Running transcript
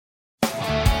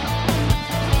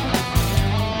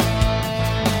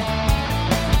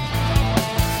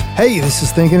Hey, this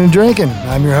is Thinking and Drinking.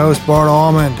 I'm your host, Bart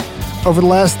Almond. Over the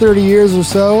last 30 years or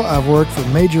so, I've worked for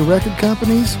major record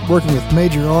companies, working with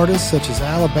major artists such as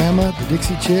Alabama, the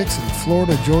Dixie Chicks, and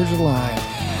Florida Georgia Line.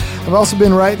 I've also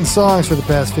been writing songs for the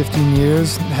past 15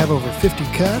 years, and have over 50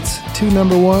 cuts, 2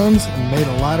 number ones, and made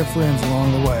a lot of friends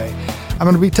along the way. I'm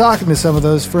going to be talking to some of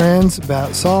those friends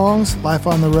about songs, life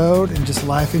on the road, and just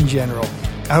life in general.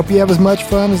 I hope you have as much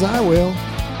fun as I will.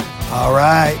 All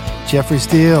right, Jeffrey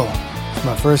Steele.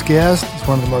 My first guest is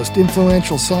one of the most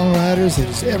influential songwriters that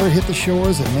has ever hit the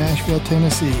shores of Nashville,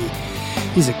 Tennessee.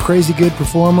 He's a crazy good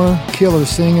performer, killer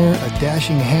singer, a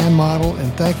dashing hand model,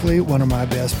 and thankfully one of my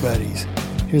best buddies.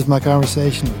 Here's my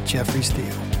conversation with Jeffrey Steele.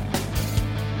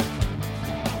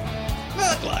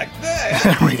 Not like that.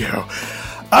 There we go.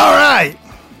 All right.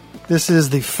 This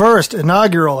is the first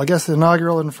inaugural, I guess the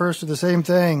inaugural and first are the same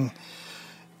thing,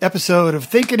 episode of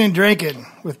Thinking and Drinking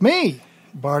with me,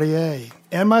 Bartier.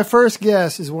 And my first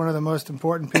guest is one of the most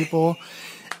important people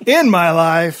in my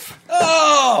life.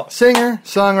 Oh! Singer,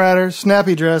 songwriter,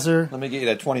 snappy dresser. Let me get you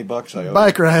that $20 I owe.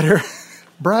 Bike rider,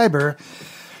 briber,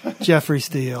 Jeffrey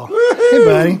Steele. Hey,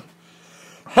 buddy.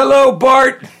 Hello,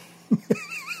 Bart.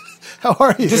 How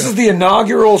are you? This is the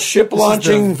inaugural ship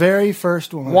launching the very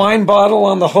first one. wine bottle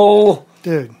on the hole.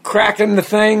 Dude. Cracking the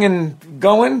thing and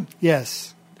going.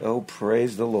 Yes. Oh,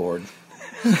 praise the Lord.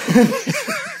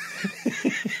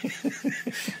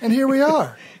 And here we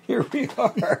are. Here we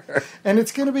are. And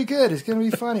it's going to be good. It's going to be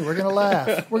funny. We're going to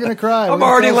laugh. We're going to cry. I'm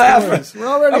already laughing.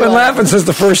 I've been laughing since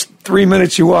the first 3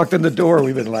 minutes you walked in the door.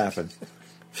 We've been laughing.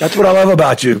 That's what I love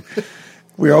about you.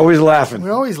 We're always laughing. We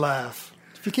always laugh.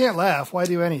 If you can't laugh, why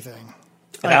do anything?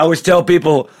 And I always tell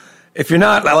people, if you're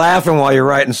not laughing while you're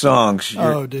writing songs,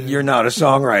 you're not a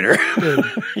songwriter.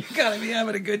 You got to be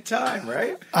having a good time,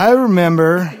 right? I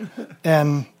remember,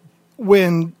 and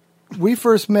when we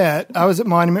first met, I was at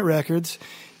Monument Records.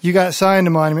 You got signed to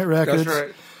Monument Records. That's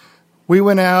right. We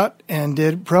went out and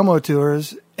did promo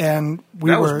tours, and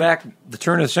that was back the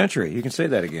turn of the century. You can say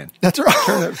that again. That's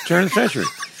right. Turn of the century.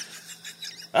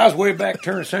 I was way back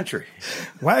turn of the century.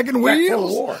 Wagon Back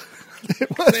wheels. for the war.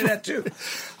 It was. Say that too.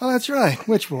 Oh, that's right.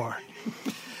 Which war?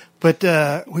 But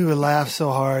we would laugh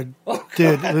so hard.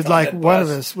 Dude, it was like one of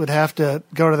us would have to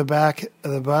go to the back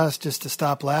of the bus just to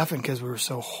stop laughing because we were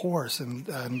so hoarse. And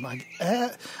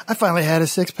I finally had a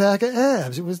 6-pack of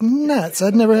abs. It was nuts.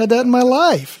 I'd never had that in my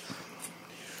life.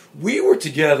 We were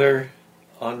together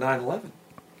on 9/11.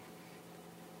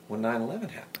 When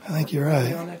 9/11 happened. I think you're right. Were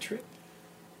you on that trip?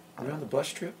 Were you on the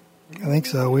bus trip? I think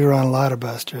so. We were on a lot of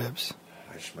bus trips.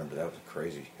 I just remember that was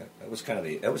crazy. That was kind of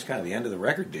the end of the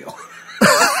record deal.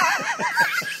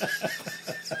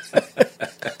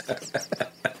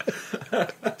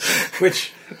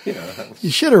 Which, you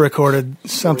should have recorded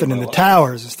something in the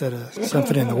towers instead of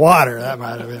something in the water. That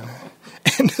might have been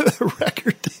the end of the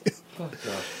record deal. Oh,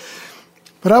 gosh.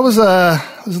 But I was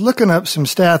looking up some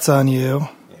stats on you.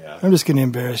 Yeah. I'm just going to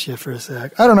embarrass you for a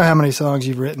sec. I don't know how many songs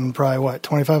you've written. Probably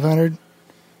 2,500.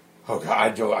 Oh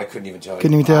God, I couldn't even tell you.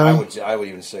 Couldn't even tell me? I would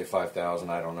even say 5,000.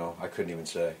 I don't know. I couldn't even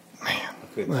say. Man, I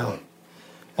couldn't tell you.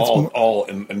 All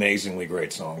amazingly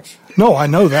great songs. No, I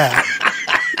know that.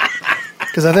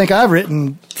 Because I think I've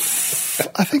written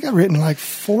like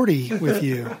 40 with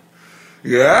you.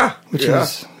 Yeah, which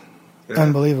is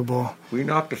unbelievable. We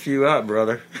knocked a few out,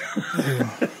 brother.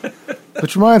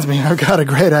 Which reminds me, I've got a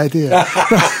great idea.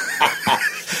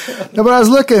 No, but I was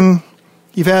looking.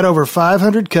 You've had over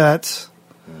 500 cuts,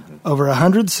 over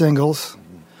 100 singles,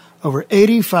 over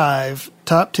 85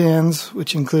 top 10s,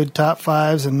 which include top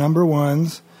 5s and number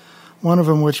 1s. One of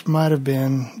them, which might have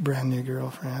been Brand New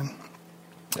Girlfriend.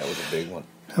 That was a big one.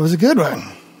 That was a good one.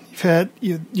 You've had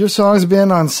your songs have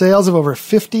been on sales of over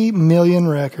 50 million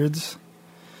records.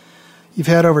 You've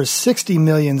had over 60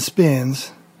 million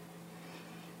spins.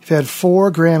 You've had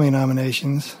 4 Grammy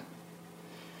nominations.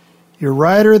 You're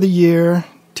Writer of the Year,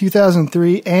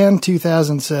 2003 and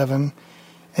 2007.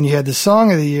 And you had the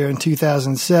Song of the Year in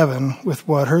 2007 with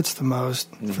What Hurts the Most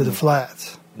for the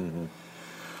Flats. Mm-hmm.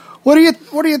 What do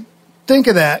you think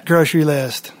of that grocery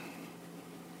list?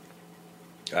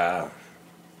 I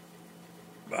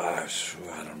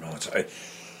don't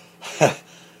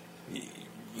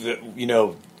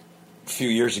know. A few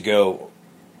years ago,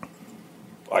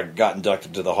 I got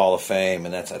inducted to the Hall of Fame,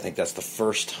 and I think that's the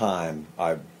first time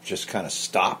I just kind of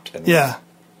stopped and went,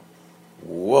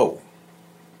 whoa.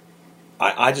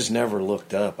 I just never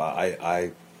looked up.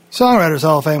 Songwriters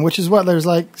Hall of Fame, which is what, there's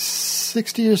like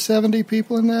 60 or 70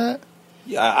 people in that?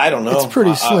 Yeah, I don't know. It's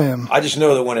pretty slim. I just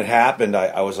know that when it happened,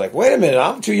 I was like, wait a minute,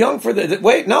 I'm too young for this.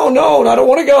 Wait, no, I don't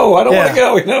want to go. I don't want to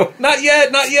go. You know, not yet.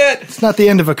 It's not the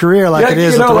end of a career like it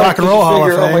is at the Rock and Roll Hall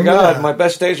of Fame. Oh my God, my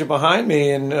best days are behind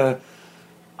me, and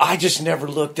I just never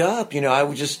looked up. You know, I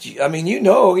would just. I mean, you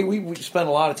know, we spent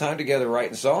a lot of time together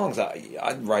writing songs.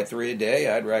 I'd write 3 a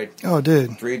day. I'd write 3 a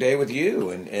day with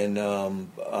you, and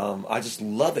I just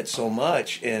love it so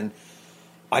much, and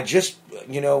I just,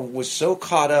 you know, was so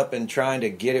caught up in trying to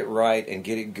get it right and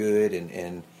get it good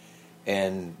and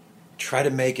try to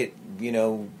make it, you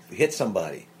know, hit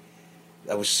somebody.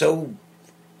 I was so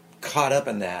caught up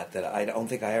in that I don't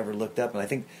think I ever looked up. And I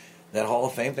think that Hall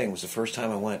of Fame thing was the first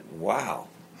time I went, wow,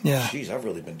 geez, I've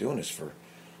really been doing this for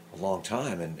a long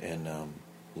time. And a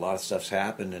lot of stuff's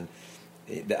happened. And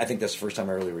I think that's the first time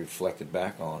I really reflected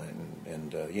back on it.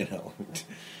 And you know,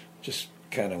 just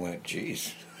kind of went,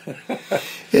 geez.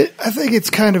 I think it's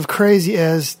kind of crazy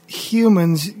as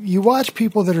humans. You watch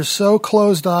people that are so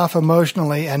closed off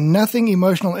emotionally and nothing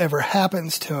emotional ever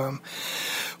happens to them.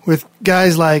 With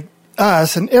guys like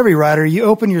us and every writer, you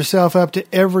open yourself up to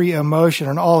every emotion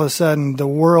and all of a sudden the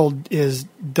world is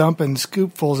dumping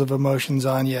scoopfuls of emotions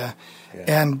on you. Yeah.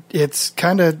 And it's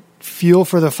kind of fuel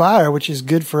for the fire, which is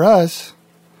good for us.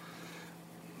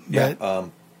 But, yeah,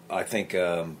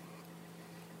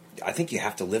 I think you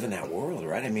have to live in that world,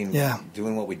 right? I mean,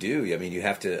 doing what we do. I mean, you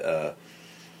have to,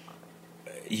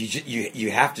 you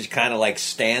have to kind of like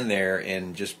stand there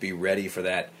and just be ready for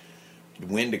that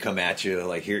wind to come at you.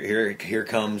 Like here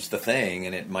comes the thing,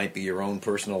 and it might be your own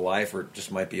personal life, or it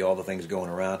just might be all the things going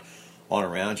around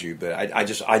you. But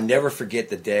I never forget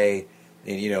the day.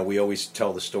 And you know, we always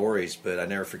tell the stories, but I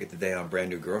never forget the day on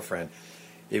Brand New Girlfriend.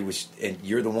 It was, and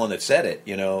you're the one that said it,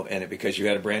 you know, and because you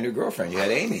had a brand new girlfriend, you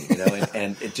had Amy, you know,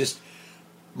 and it just,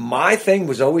 my thing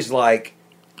was always like,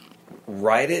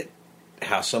 write it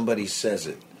how somebody says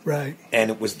it. Right. And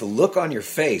it was the look on your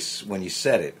face when you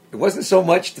said it. It wasn't so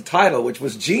much the title, which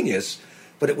was genius,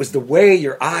 but it was the way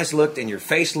your eyes looked and your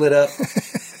face lit up.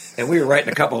 And we were writing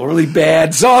a couple of really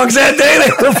bad songs that day. They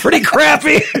were pretty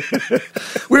crappy.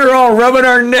 We were all rubbing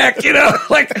our neck, you know.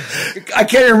 Like, I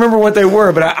can't even remember what they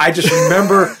were, but I just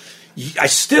remember, I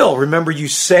still remember you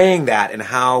saying that and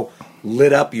how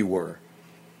lit up you were.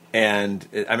 And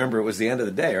I remember it was the end of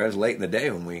the day, or it was late in the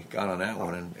day when we got on that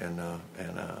one. And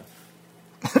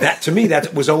that, to me,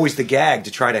 that was always the gag,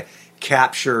 to try to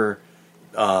capture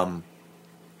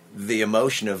the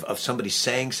emotion of somebody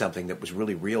saying something that was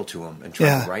really real to them and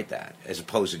trying to write that, as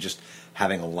opposed to just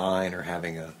having a line or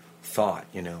having a thought,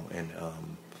 you know. And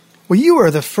well, you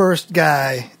were the first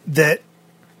guy that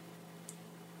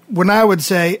when I would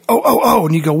say, oh,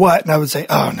 and you go, what? And I would say,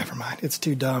 oh, never mind, it's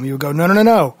too dumb. You would go,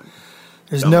 no.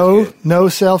 There's no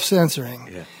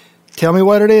self-censoring. Yeah. Tell me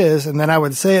what it is, and then I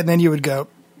would say it, and then you would go,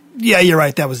 yeah, you're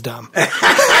right, that was dumb.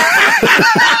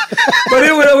 But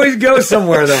it would always go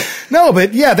somewhere, though. No,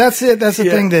 but yeah, that's it. That's the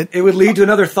thing that... It would lead to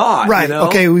another thought, right. You know?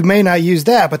 Okay, we may not use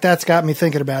that, but that's got me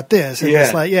thinking about this. And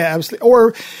it's like, absolutely.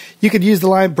 Or you could use the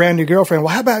line, brand new girlfriend.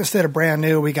 Well, how about instead of brand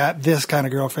new, we got this kind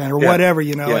of girlfriend or whatever,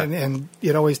 you know, and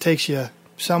it always takes you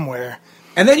somewhere.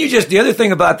 And then the other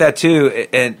thing about that, too,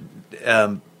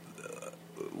 and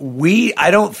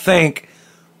I don't think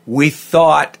we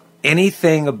thought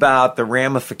anything about the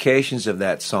ramifications of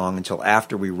that song until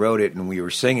after we wrote it and we were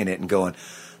singing it and going,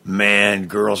 man,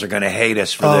 girls are going to hate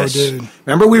us for this. Dude.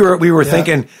 Remember, we were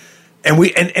thinking, and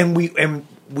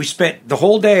we spent the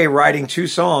whole day writing 2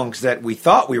 songs that we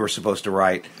thought we were supposed to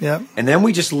write. Yep. And then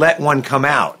we just let one come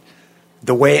out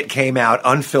the way it came out,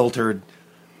 unfiltered.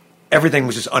 Everything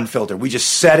was just unfiltered. We just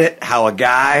said it how a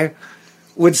guy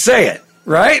would say it.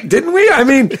 Right? Didn't we? I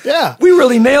mean, we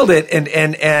really nailed it. And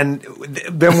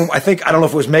then I think, I don't know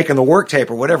if it was making the work tape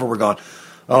or whatever, we're going,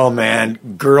 oh man,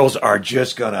 girls are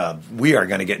just we are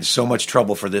gonna get in so much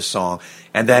trouble for this song.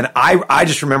 And then I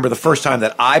just remember the first time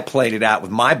that I played it out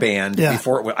with my band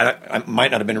before I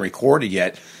might not have been recorded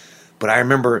yet, but I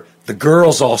remember the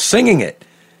girls all singing it.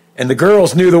 And the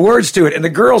girls knew the words to it, and the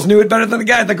girls knew it better than the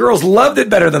guys. The girls loved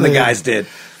it better than the guys did.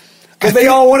 Because they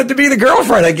all wanted to be the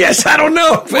girlfriend, I guess. I don't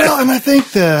know. Well, and I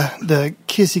think the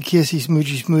kissy,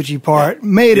 smoochy, smoochy part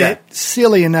made it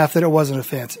silly enough that it wasn't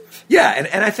offensive. Yeah,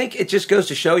 and I think it just goes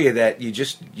to show you that you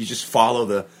just follow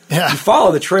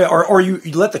the trail, or you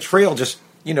let the trail just,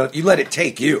 you know, you let it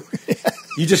take you.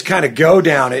 You just kind of go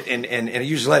down it, and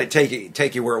you just let it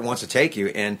take you where it wants to take you.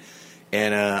 And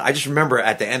I just remember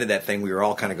at the end of that thing, we were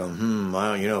all kind of going,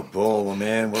 well, you know, well,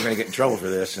 man, we're going to get in trouble for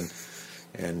this.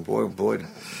 And boy.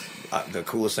 The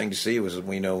coolest thing to see was,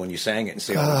 when you sang it and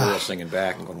see all the girls singing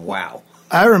back and going, wow.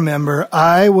 I remember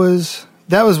that was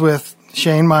with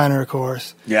Shane Miner, of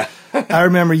course. Yeah. I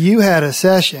remember you had a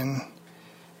session,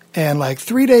 and like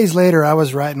 3 days later, I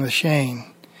was writing with Shane,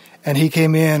 and he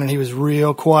came in, and he was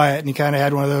real quiet, and he kind of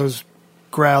had one of those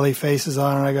growly faces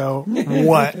on, and I go,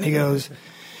 what? And he goes,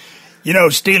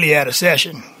 Steely had a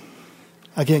session.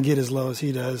 I can't get as low as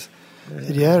he does. I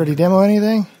said, yeah, did he demo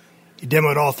anything? He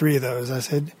demoed all 3 of those. I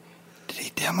said, did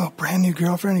he demo Brand New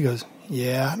Girlfriend? He goes,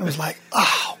 yeah. And I was like,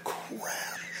 oh,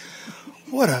 crap.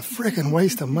 What a freaking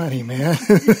waste of money, man.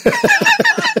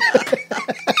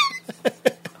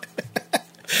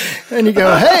 And you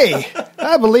go, hey,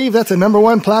 I believe that's a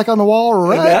 #1 plaque on the wall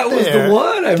right there. That was the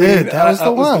one. That was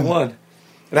the one.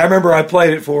 And I remember I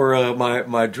played it for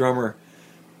my drummer,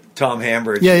 Tom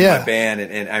Hambridge, in my band.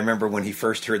 And I remember when he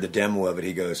first heard the demo of it,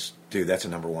 he goes, dude, that's a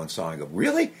 #1 song. I go,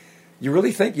 really? You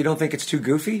really think? You don't think it's too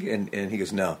goofy? And he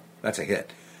goes, no, that's a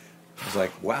hit. I was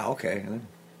like, wow, okay.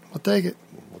 We'll take it.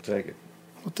 We'll take it.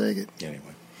 We'll take it. Anyway.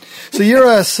 So you're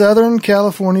a Southern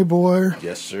California boy.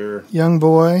 Yes, sir. Young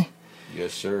boy.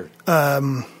 Yes, sir. I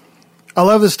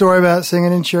love the story about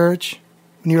singing in church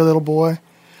when you were a little boy.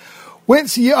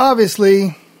 So you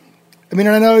obviously, I mean,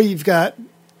 I know you've got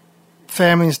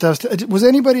family and stuff. Was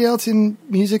anybody else in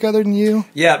music other than you?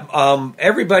 Yeah,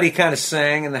 everybody kind of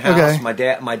sang in the house.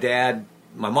 Okay.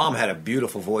 My mom had a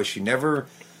beautiful voice. She never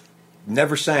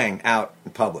sang out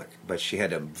in public, but she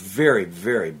had a very,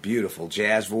 very beautiful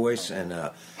jazz voice,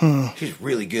 and she's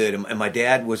really good. And my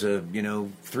dad was a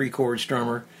 3-chord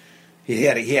strummer. He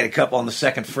had a couple on the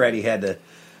second fret. He had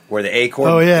where the A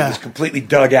chord was completely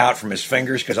dug out from his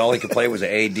fingers because all he could play was an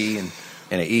A, D, and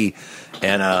an E,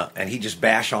 and he'd just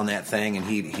bash on that thing, and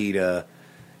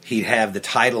he'd have the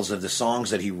titles of the songs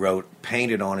that he wrote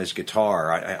painted on his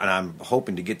guitar. And I'm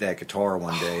hoping to get that guitar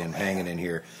one day and hang it in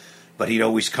here. But he'd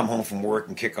always come home from work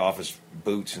and kick off his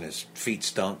boots, and his feet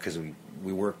stunk because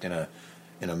we worked in a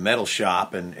metal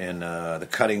shop, and the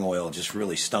cutting oil just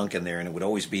really stunk in there, and it would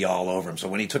always be all over him. So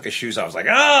when he took his shoes off, I was like,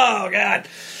 oh, God.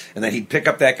 And then he'd pick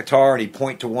up that guitar, and he'd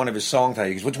point to one of his song titles.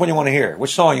 He goes, which one you want to hear?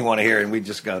 Which song you want to hear? And we'd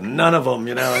just go, none of them,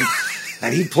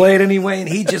 And he'd play it anyway, and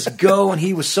he'd just go, and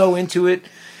he was so into it.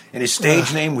 And his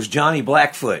stage name was Johnny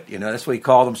Blackfoot. That's what he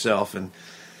called himself. And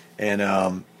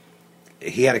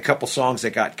he had a couple songs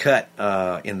that got cut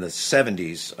in the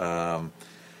 70s.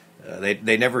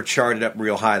 They never charted up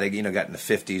real high. They got in the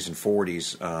 50s and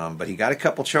 40s, but he got a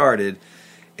couple charted,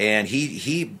 and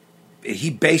he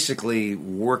basically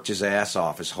worked his ass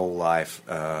off his whole life,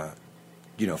 for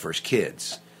his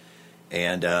kids.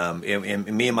 And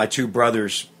me and my 2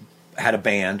 brothers had a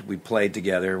band. We played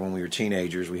together when we were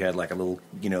teenagers. We had like a little,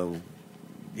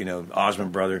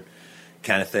 Osmond Brother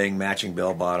kind of thing, matching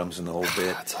bell bottoms and the whole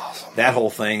bit. That's awesome. That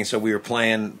whole thing. And so we were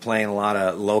playing a lot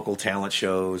of local talent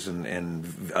shows and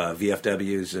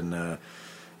VFWs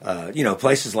and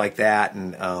places like that.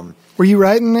 And were you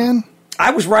writing then?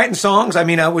 I was writing songs. I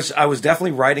mean, I was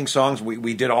definitely writing songs.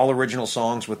 We did all original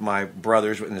songs with my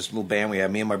brothers in this little band we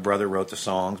had. Me and my brother wrote the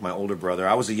songs. My older brother.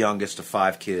 I was the youngest of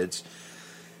 5 kids.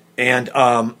 And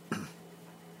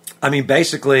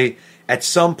basically, at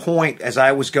some point, as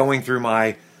I was going through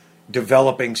my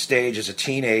developing stage as a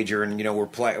teenager, and we're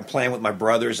playing with my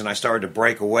brothers, and I started to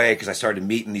break away because I started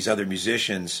meeting these other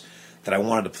musicians that I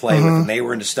wanted to play with, and they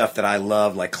were into stuff that I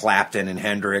loved, like Clapton and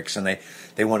Hendrix, and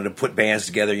they wanted to put bands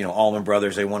together. Allman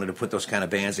Brothers, they wanted to put those kind of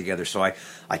bands together. So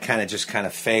I kind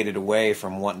of faded away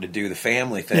from wanting to do the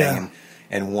family thing,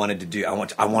 and wanted to do.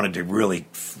 I wanted to really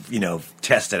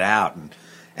test it out, and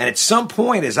at some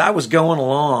point as I was going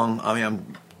along,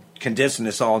 I'm condensing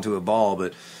this all into a ball,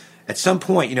 but at some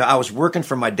point, I was working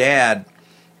for my dad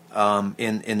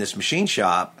in this machine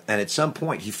shop, and at some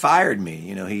point he fired me.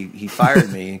 He fired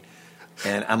me,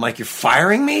 and I'm like, "You're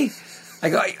firing me?" I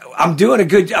go, "I'm doing a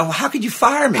good job. How could you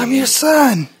fire me? I'm your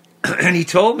son." And he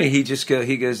told me, he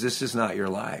goes, "This is not your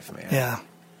life, man." Yeah.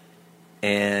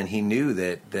 And he knew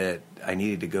that I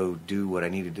needed to go do what I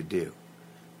needed to do.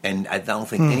 And I don't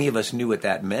think any of us knew what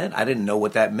that meant. I didn't know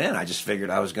what that meant. I just figured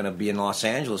I was going to be in Los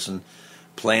Angeles and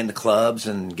playing the clubs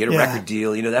and get a record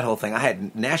deal. That whole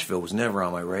thing. Nashville was never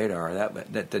on my radar.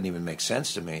 That didn't even make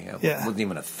sense to me. It wasn't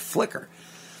even a flicker.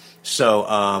 So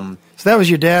that was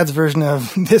your dad's version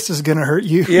of this is going to hurt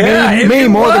you. Yeah, me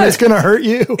more than it's going to hurt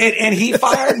you. And he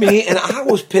fired me, and I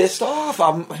was pissed off.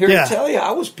 I'm here to tell you,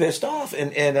 I was pissed off,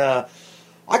 and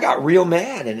I got real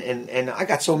mad, and I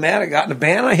got so mad I got in a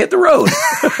band and I hit the road.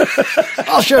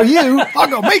 I'll show you. I'll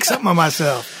go make something of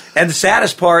myself. And the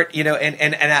saddest part, and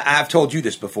I've told you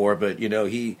this before, but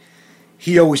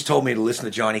he always told me to listen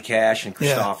to Johnny Cash and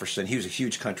Christopherson. He was a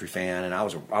huge country fan, and I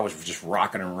was just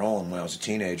rocking and rolling when I was a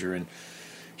teenager, and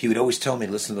he would always tell me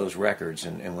to listen to those records.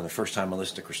 And when the first time I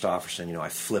listened to Christopherson, I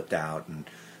flipped out and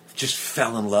just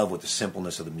fell in love with the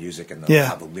simpleness of the music and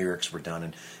how the lyrics were done,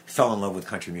 and fell in love with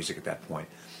country music at that point.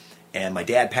 And my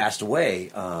dad passed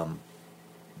away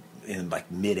in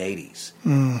like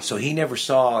mid-'80s. So he never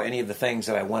saw any of the things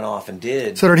that I went off and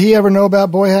did. So did he ever know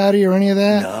about Boy Howdy or any of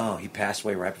that? No, he passed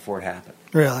away right before it happened.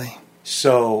 Really?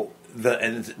 So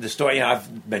the story,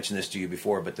 I've mentioned this to you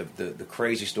before, but the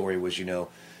crazy story was,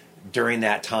 during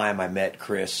that time I met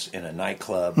Chris in a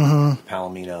nightclub,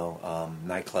 Palomino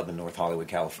nightclub in North Hollywood,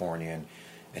 California,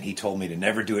 and he told me to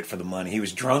never do it for the money. He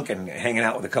was drunk and hanging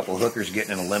out with a couple of hookers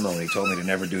getting in a limo, and he told me to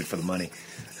never do it for the money.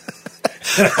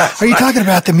 Are you talking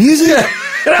about the music?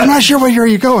 I'm not sure where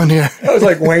you're going here. I was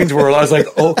like Wayne's World. I was like,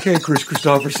 okay, Chris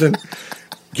Christopherson,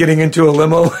 getting into a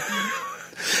limo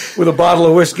with a bottle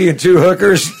of whiskey and two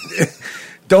hookers.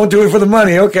 Don't do it for the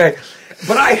money, okay.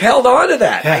 But I held on to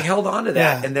that.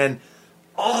 Yeah. And then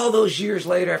all those years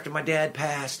later, after my dad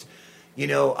passed,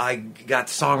 I got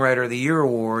the Songwriter of the Year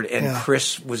award, and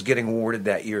Chris was getting awarded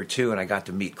that year too, and I got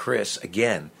to meet Chris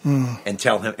again and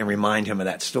tell him and remind him of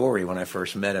that story when I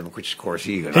first met him, which of course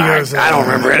he goes, I don't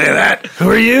remember any of that. Who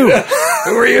are you?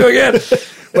 Who are you again?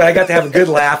 But I got to have a good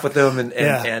laugh with him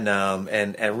and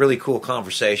a really cool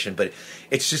conversation. But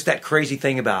it's just that crazy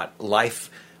thing about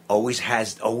life always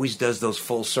does those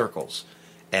full circles.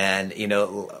 And, a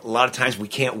lot of times we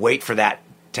can't wait for that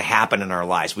to happen in our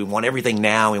lives. We want everything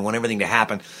now. We want everything to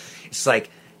happen. It's like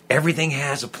everything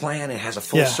has a plan and has a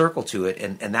full circle to it.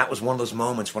 And that was one of those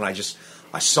moments when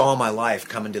I saw my life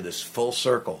come into this full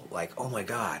circle. Like, oh, my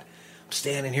God, I'm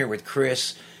standing here with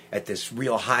Chris at this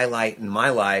real highlight in my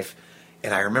life.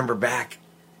 And I remember back,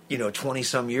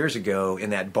 20-some years ago in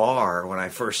that bar when I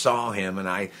first saw him, and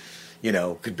I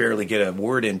could barely get a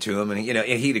word into him, and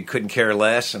he couldn't care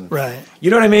less, and right.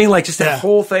 You know what I mean? Like just that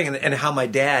whole thing, and how my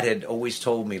dad had always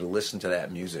told me to listen to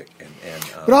that music,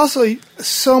 but also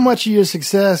so much of your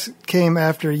success came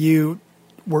after you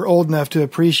were old enough to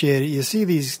appreciate it. You see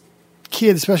these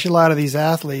kids, especially a lot of these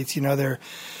athletes, they're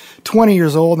 20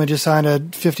 years old and they just signed a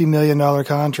 $50 million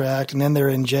contract, and then they're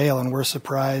in jail, and we're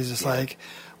surprised. It's like,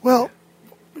 well,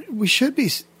 we should be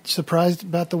surprised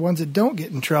about the ones that don't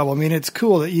get in trouble. I mean, it's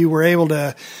cool that you were able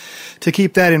to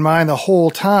keep that in mind the whole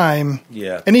time.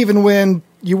 Yeah. And even when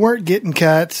you weren't getting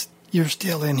cuts, you're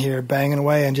still in here banging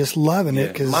away and just loving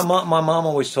it. Cause my mom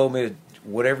always told me,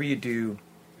 whatever you do,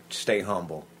 stay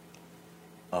humble.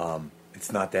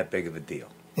 It's not that big of a deal.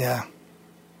 Yeah.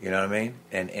 You know what I mean?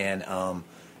 And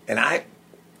I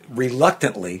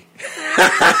reluctantly,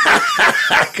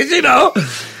 because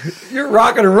you're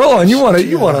rocking and rolling. You want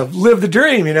to live the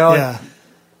dream. Yeah.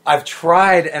 I've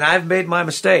tried and I've made my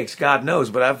mistakes. God knows,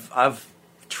 but I've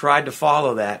tried to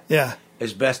follow that. Yeah.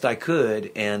 As best I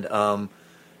could, and at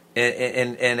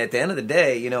the end of the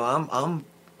day,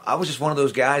 I was just one of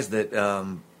those guys that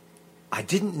I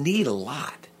didn't need a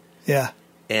lot. Yeah.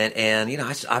 And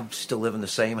I still live in the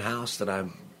same house that I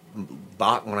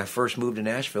bought when I first moved to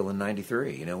Nashville in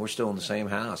 '93. We're still in the same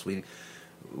house. We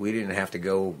didn't have to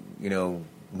go,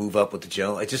 move up with the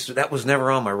Jones. That was never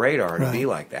on my radar to be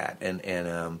like that.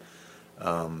 And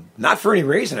not for any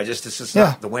reason. It's just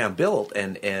not the way I'm built.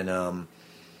 And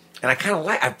I kind of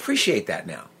I appreciate that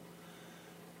now.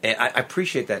 And I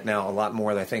appreciate that now a lot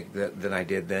more than I think than I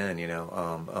did then.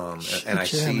 And I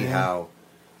see how.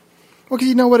 Well, because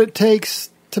you know what it takes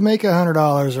to make $100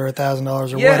 or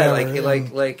 $1,000 or whatever.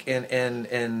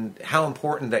 And how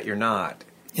important that you're not.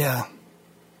 Yeah.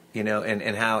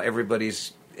 And how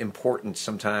everybody's important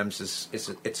sometimes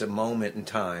it's a moment in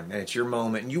time, and it's your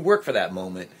moment, and you work for that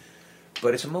moment,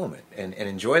 but it's a moment, and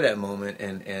enjoy that moment,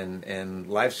 and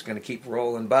life's going to keep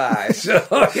rolling by. So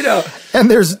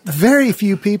And there's very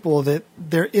few people that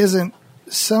there isn't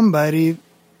somebody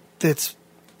that's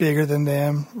bigger than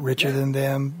them, richer than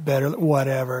them, better,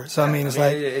 whatever. So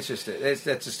that's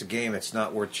just a game. It's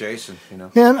not worth chasing,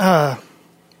 Man,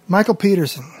 Michael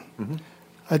Peterson. Mm-hmm.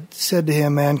 I said to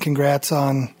him, man, congrats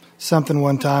on something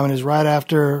one time, and it was right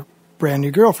after Brand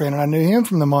New Girlfriend, and I knew him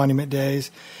from the Monument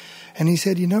days. And he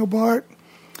said, Bart,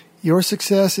 your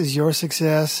success is your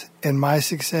success, and my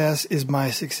success is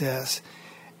my success.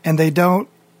 And they don't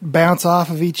bounce off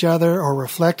of each other or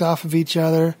reflect off of each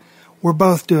other. We're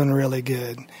both doing really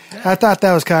good. Yeah. I thought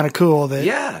that was kind of cool. That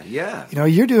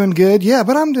you're doing good,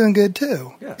 but I'm doing good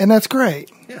too, and that's great.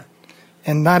 Yeah.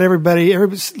 And not everybody.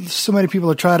 So many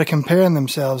people are trying to compare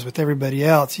themselves with everybody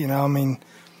else.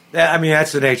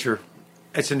 That's the nature.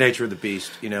 It's the nature of the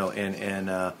beast. And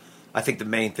I think the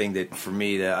main thing that for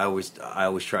me that I always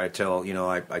try to tell.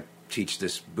 I teach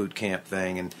this boot camp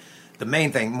thing, and the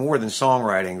main thing more than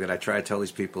songwriting that I try to tell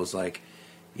these people is like,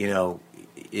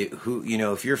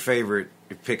 if your favorite,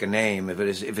 pick a name,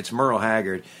 if it's Merle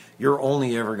Haggard, you're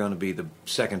only ever going to be the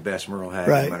second best Merle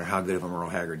Haggard, right. no matter how good of a Merle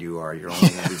Haggard you are. You're only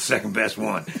going to be the second best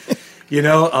one. You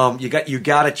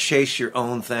got to chase your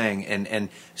own thing, and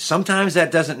sometimes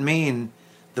that doesn't mean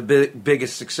the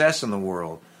biggest success in the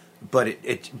world, but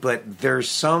but there's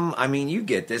some. I mean, you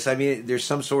get this. I mean, there's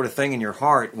some sort of thing in your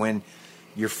heart when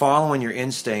you're following your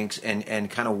instincts and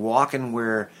kind of walking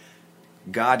where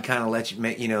God kind of lets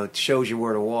you, shows you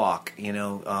where to walk.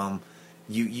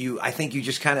 I think you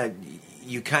just kind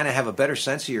of have a better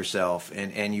sense of yourself,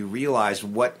 and you realize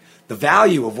what the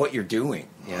value of what you're doing.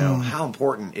 How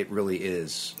important it really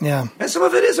is. Yeah, and some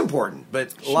of it is important,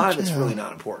 but a lot of it's really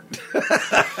not important.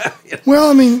 Well,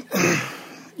 I mean,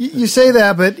 you say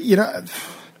that, but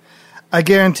I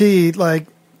guarantee, like,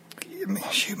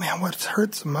 shoot, man, what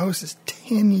hurts the most is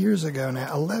 10 years ago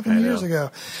now, 11 years ago.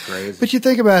 It's crazy. But you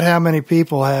think about how many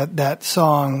people had that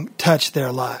song touch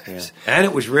their lives. Yeah. And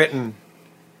it was written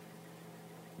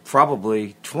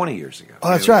probably 20 years ago. Oh,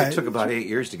 that's right. It took about 8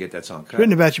 years to get that song cut.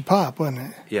 Written about your pop, wasn't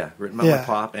it? Yeah, written about my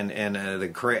pop. And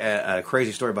the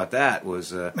crazy story about that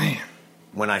was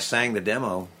when I sang the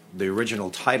demo, the original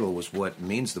title was What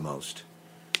Means the Most.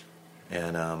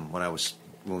 And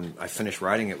when I finished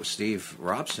writing it with Steve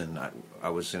Robson, I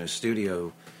was in a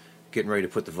studio getting ready to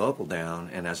put the vocal down,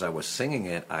 and as I was singing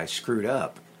it, I screwed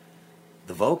up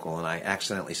the vocal, and I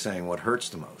accidentally sang What Hurts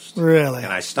the Most. Really?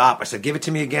 And I stopped. I said, give it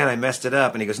to me again. I messed it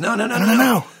up. And he goes, no.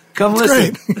 Come That's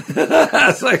listen. I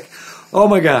was like, oh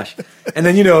my gosh. And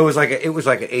then, it was like an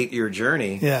 8-year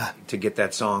journey to get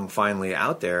that song finally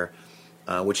out there,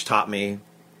 which taught me.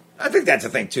 I think that's the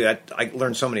thing too. I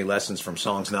learned so many lessons from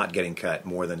songs not getting cut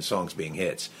more than songs being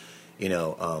hits.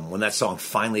 When that song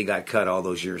finally got cut all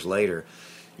those years later,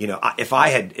 if I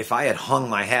had hung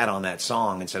my hat on that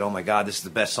song and said, "Oh my God, this is the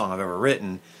best song I've ever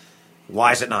written,"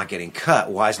 why is it not getting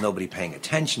cut? Why is nobody paying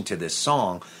attention to this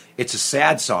song? It's a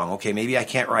sad song. Okay, maybe I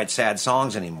can't write sad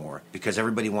songs anymore because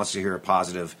everybody wants to hear a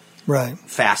positive,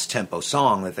 fast tempo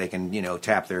song that they can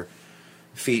tap their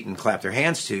feet and clap their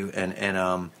hands to.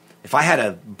 And if I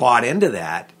had bought into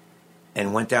that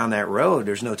and went down that road,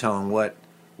 there's no telling what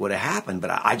would have happened.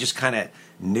 But I just kind of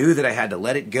knew that I had to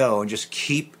let it go and just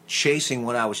keep chasing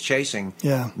what I was chasing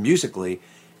musically.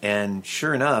 And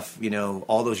sure enough,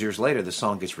 all those years later, the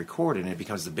song gets recorded and it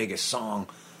becomes the biggest song.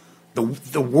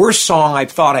 The worst song I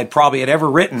thought I'd probably had ever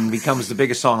written becomes the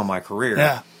biggest song of my career.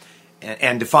 Yeah.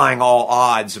 And defying all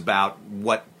odds about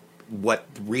what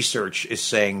research is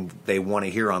saying they want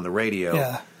to hear on the radio.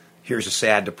 Yeah. Here's a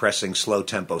sad, depressing,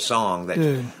 slow-tempo song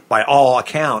that, by all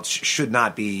accounts, should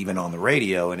not be even on the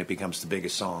radio, and it becomes the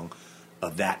biggest song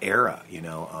of that era,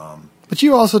 But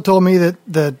you also told me that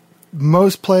the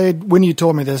most played, when you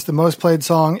told me this, the most played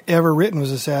song ever written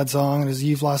was a sad song, and it was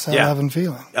You've Lost That Love and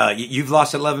Feeling. You've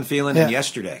Lost That Love and Feeling and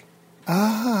Yesterday.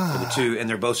 Ah. The two, and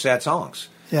they're both sad songs.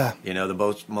 Yeah.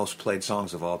 The most played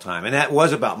songs of all time. And that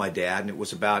was about my dad, and it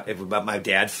was about my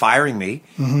dad firing me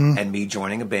and me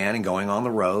joining a band and going on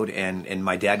the road. And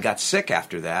my dad got sick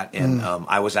after that, and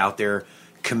I was out there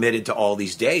committed to all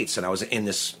these dates, and I was in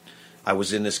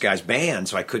this guy's band,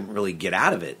 so I couldn't really get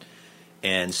out of it.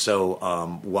 And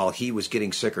so while he was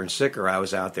getting sicker and sicker, I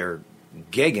was out there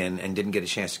gigging and didn't get a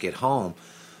chance to get home.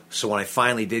 So when I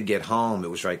finally did get home, it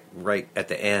was right at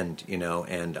the end,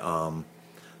 and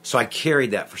so I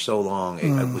carried that for so long.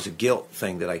 It was a guilt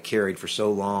thing that I carried for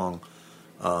so long.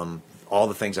 All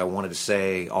the things I wanted to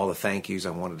say, all the thank yous I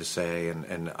wanted to say,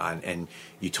 and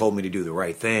you told me to do the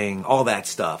right thing, all that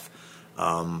stuff.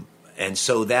 And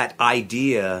so that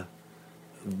idea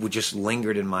would just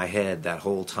lingered in my head that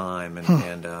whole time,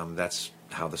 and that's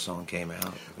how the song came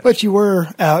out. But you were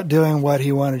out doing what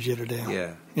he wanted you to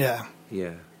do. Yeah.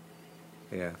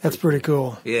 That's pretty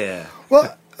cool. Yeah.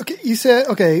 Well, okay, you said,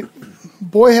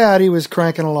 Boy Howdy was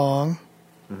cranking along,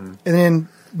 and then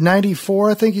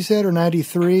 94, I think you said, or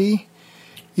 93,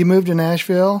 you moved to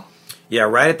Nashville? Yeah,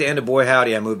 right at the end of Boy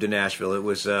Howdy, I moved to Nashville. It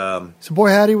was... so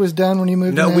Boy Howdy was done when you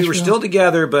moved to Nashville? No, we were still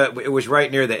together, but it was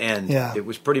right near the end. Yeah. It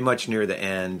was pretty much near the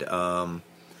end.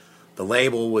 The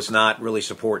label was not really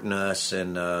supporting us,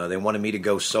 and they wanted me to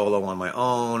go solo on my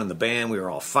own, and the band, we were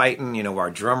all fighting. Our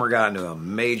drummer got into a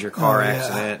major car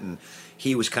accident, and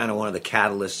he was kind of one of the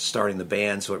catalysts starting the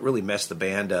band, so it really messed the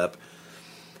band up.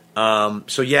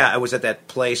 So yeah, I was at that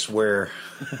place where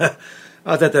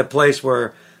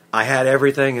I had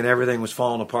everything and everything was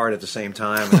falling apart at the same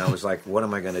time, and I was like, what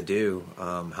am I going to do?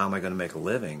 How am I going to make a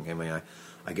living? I mean,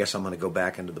 I guess I'm going to go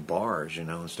back into the bars,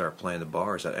 and start playing the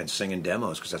bars and singing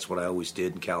demos, because that's what I always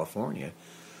did in California.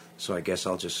 So I guess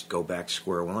I'll just go back to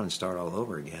square one and start all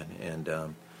over again.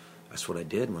 And that's what I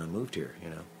did when I moved here,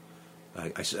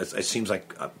 It seems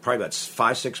like probably about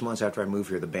 5-6 months after I moved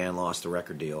here, the band lost the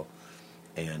record deal,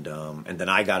 and then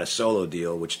I got a solo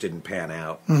deal, which didn't pan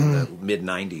out in the mid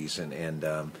 '90s,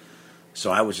 and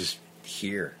so I was just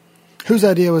here. Whose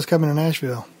idea was coming to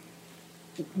Nashville?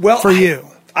 Well, for you,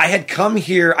 I had come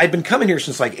here. I'd been coming here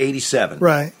since like '87,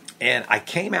 right? And I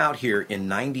came out here in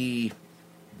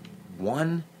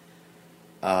 '91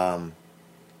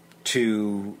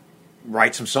 to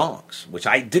write some songs, which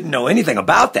I didn't know anything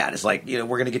about. That it's like, we're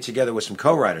going to get together with some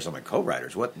co-writers. I'm like,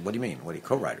 co-writers? What do you mean? What are you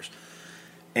co-writers?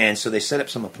 And so they set up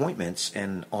some appointments,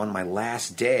 and on my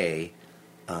last day,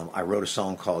 I wrote a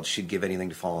song called "She'd Give Anything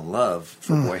to Fall in Love"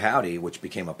 for Boy Howdy, which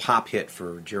became a pop hit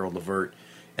for Gerald Levert,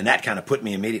 and that kind of put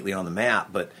me immediately on the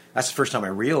map. But that's the first time I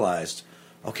realized,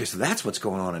 okay, so that's what's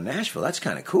going on in Nashville. That's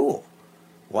kind of cool.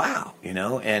 Wow,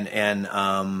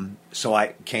 and so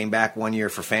I came back one year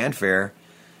for Fanfare,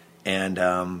 and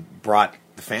brought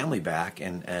the family back,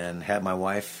 and had my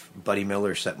wife, Buddy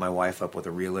Miller, set my wife up with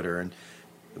a realtor, and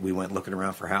we went looking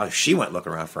around for a house. She went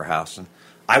looking around for a house, and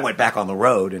I went back on the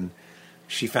road, and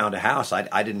she found a house.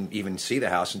 I didn't even see the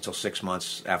house until 6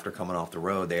 months after coming off the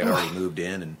road. They had already moved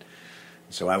in, and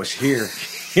so I was here.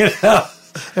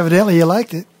 Evidently, you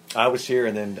liked it. I was here,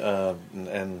 and then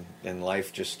and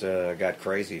life just got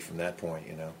crazy from that point.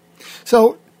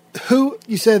 So, who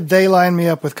you said they lined me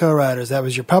up with co-writers? That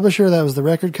was your publisher? That was the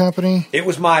record company? It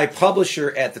was my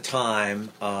publisher at the time,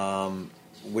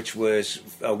 which was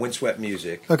Windswept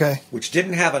Music. Okay. Which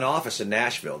didn't have an office in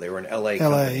Nashville. They were in L.A.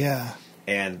 company. Yeah.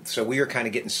 And so we were kind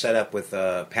of getting set up with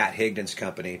Pat Higdon's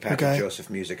company, Patrick Joseph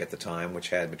Music at the time, which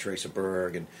had Matraca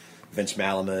Berg and Vince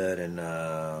Malamud and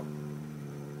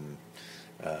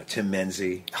Tim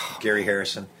Menzies, Gary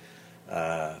Harrison,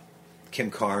 Kim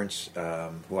Carnes,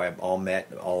 who I all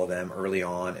met, all of them early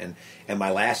on. And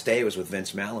my last day was with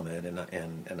Vince Malamud,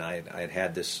 and I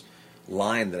had this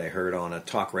line that I heard on a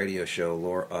talk radio show.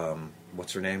 Laura,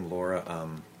 what's her name? Laura.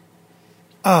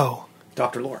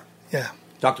 Dr. Laura. Yeah.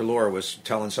 Dr. Laura was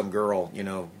telling some girl,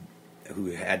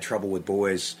 who had trouble with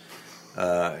boys,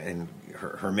 and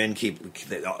her men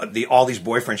all these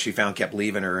boyfriends she found kept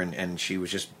leaving her, and she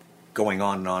was just going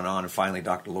on and on and on. And finally,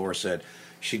 Dr. Laura said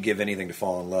she'd give anything to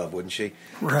fall in love, wouldn't she?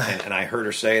 Right. And I heard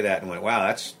her say that and went, wow,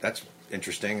 that's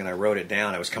interesting. And I wrote it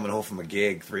down. I was coming home from a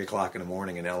gig, 3:00 in the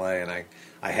morning in L.A., and I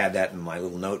had that in my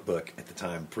little notebook at the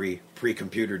time,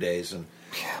 pre-computer days. And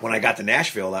when I got to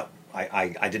Nashville,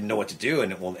 I didn't know what to do,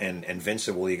 and Vince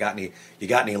said, well, you got any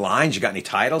lines? You got any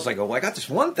titles? I go, well, I got this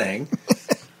one thing,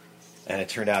 and it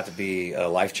turned out to be a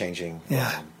life-changing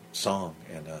song,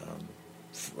 and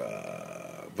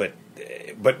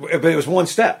but it was one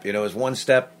step, it was one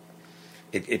step.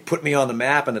 It put me on the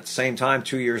map, and at the same time,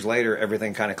 2 years later,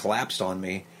 everything kind of collapsed on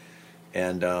me,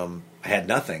 and I had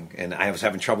nothing, and I was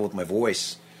having trouble with my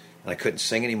voice, and I couldn't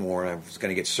sing anymore, and I was going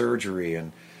to get surgery,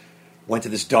 and went to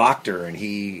this doctor, and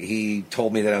he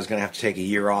told me that I was going to have to take a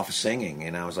year off of singing,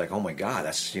 and I was like, oh my God,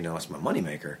 that's that's my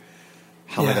moneymaker.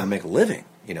 How am I going to make a living?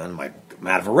 And I'm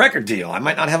out of a record deal. I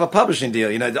might not have a publishing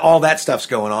deal. All that stuff's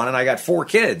going on, and I got 4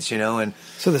 kids. And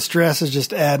so the stress is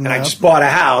just adding up. And I just bought a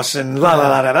house, and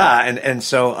and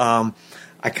so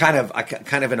I kind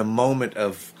of in a moment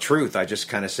of truth, I just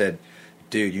kind of said,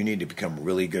 dude, you need to become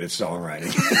really good at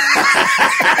songwriting.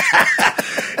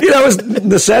 It was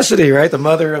necessity, right? The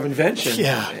mother of invention.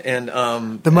 Yeah. And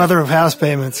the mother of house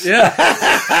payments.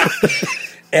 Yeah.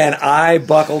 And I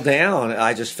buckled down.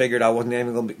 I just figured I wasn't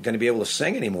even going to be able to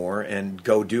sing anymore and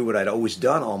go do what I'd always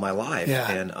done all my life.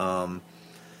 Yeah.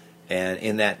 And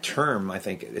in that term, I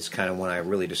think it's kind of when I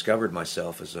really discovered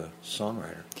myself as a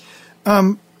songwriter.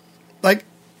 Like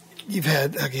you've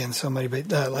had again so many, but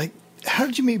like, how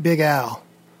did you meet Big Al?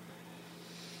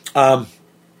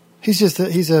 He's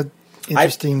a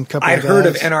interesting couple. I of guys. heard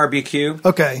of NRBQ.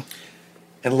 Okay.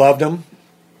 And loved him,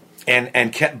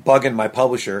 and kept bugging my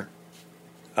publisher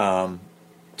to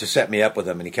set me up with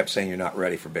him, and he kept saying, "You're not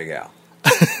ready for Big Al.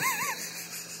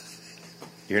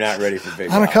 You're not ready for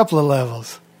Big Al." On a couple of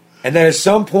levels. And then at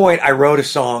some point, I wrote a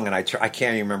song, and I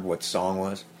can't even remember what the song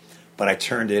was, but I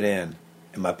turned it in,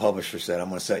 and my publisher said, "I'm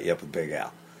going to set you up with Big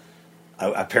Al."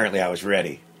 Apparently, I was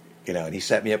ready, and he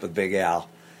set me up with Big Al.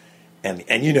 And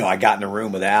I got in the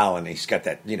room with Al, and he's got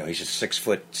that, he's just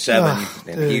 6'7",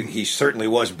 and he certainly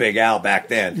was Big Al back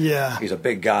then. Yeah, he's a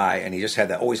big guy, and he just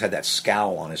always had that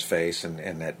scowl on his face,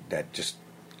 and that just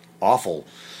awful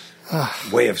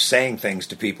way of saying things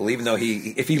to people. Even though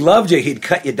if he loved you, he'd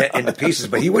cut you into pieces,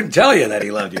 but he wouldn't tell you that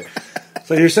he loved you.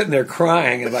 So you're sitting there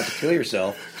crying and about to kill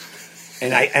yourself,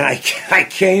 and I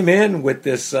came in with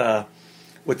this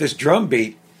drum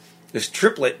beat, this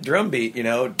triplet drum beat,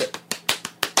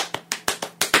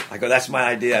 I go, that's my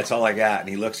idea. That's all I got. And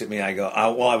he looks at me. I go,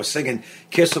 I was singing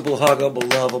kissable, huggable,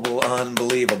 lovable,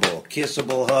 unbelievable.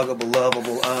 Kissable, huggable,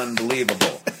 lovable,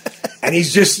 unbelievable. And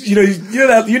he's just, you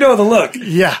know the look.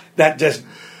 Yeah. That just,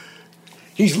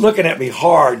 he's looking at me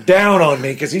hard, down on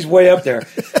me, because he's way up there.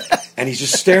 And he's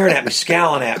just staring at me,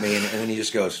 scowling at me. And then he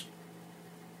just goes,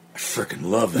 I freaking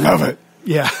love that. Love it.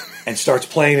 Yeah. And starts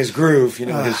playing his groove,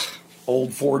 his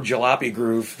old Ford Jalopy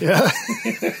groove. Yeah.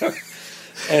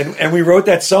 and we wrote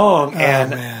that song, and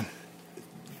man.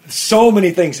 So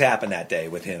many things happened that day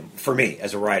with him, for me,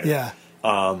 as a writer. Yeah.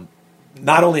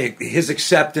 Not only his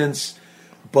acceptance,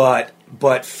 but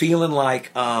feeling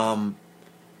like, there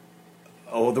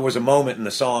was a moment in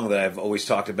the song that I've always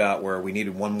talked about where we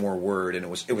needed one more word, and it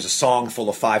was a song full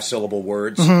of 5-syllable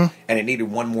words, and it needed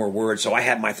one more word. So I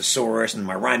had my thesaurus and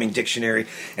my rhyming dictionary,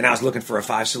 and I was looking for a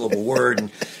 5-syllable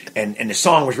word, and the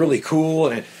song was really cool,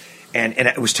 and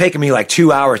it was taking me like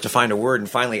 2 hours to find a word, and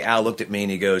finally Al looked at me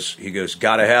and he goes,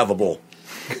 gotta have-able.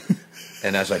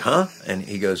 And I was like, huh? And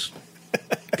he goes,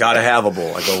 gotta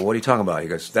have-able. I go, what are you talking about? He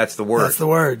goes, that's the word. That's the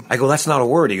word. I go, that's not a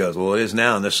word. He goes, well, it is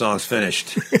now, and this song's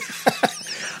finished.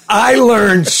 I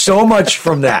learned so much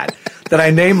from that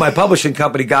I named my publishing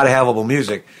company Gotta Have-able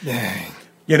Music. Dang.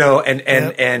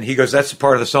 And he goes, that's the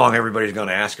part of the song everybody's going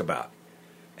to ask about.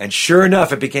 And sure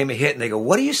enough, it became a hit. And they go,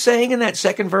 what are you saying in that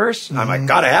second verse? And I'm like,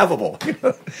 Gotta Have-able.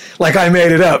 Like I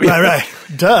made it up. Right.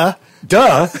 Duh.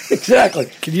 Exactly.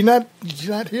 Did you not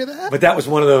hear that? But that was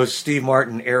one of those Steve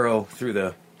Martin arrow through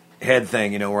the head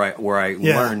thing, where I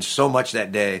learned so much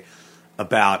that day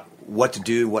about what to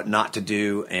do, what not to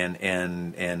do,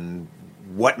 and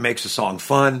what makes a song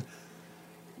fun,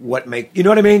 you know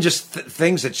what I mean? Just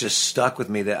things that just stuck with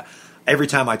me. That every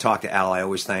time I talk to Al, I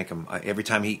always thank him. Every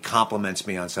time he compliments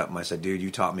me on something, I said, dude,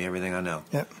 you taught me everything I know.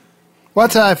 Yep. Well,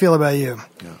 that's how I feel about you.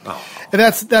 Yeah. Oh. And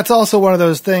that's also one of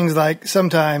those things, like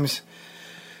sometimes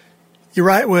you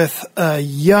write with a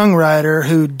young writer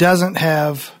who doesn't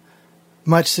have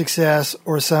much success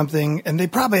or something, and they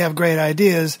probably have great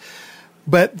ideas,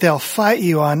 but they'll fight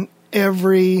you on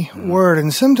every word.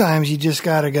 And sometimes you just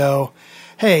got to go,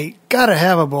 hey, gotta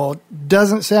have-able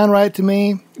doesn't sound right to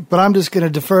me, but I'm just going to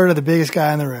defer to the biggest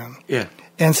guy in the room. Yeah.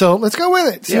 And so let's go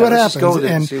with it. See what happens. Go with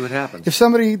it and see what happens. If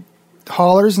somebody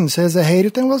hollers and says they hate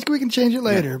it, then we can change it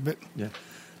later. But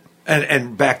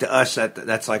and back to us,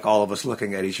 that's like all of us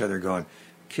looking at each other going,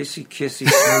 kissy, kissy,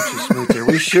 smoochy, smoochy. Are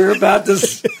we sure about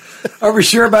this? Are we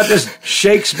sure about this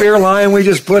Shakespeare line we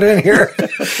just put in here? And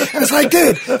it's like,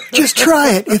 dude, just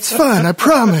try it. It's fun. I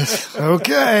promise.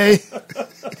 Okay.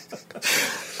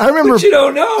 I remember. But you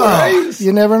don't know, right?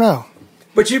 You never know.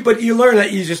 But you learn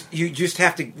that you just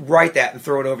have to write that and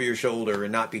throw it over your shoulder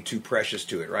and not be too precious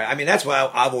to it, right? I mean, that's why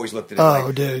I've always looked at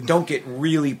it. Dude, don't get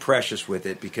really precious with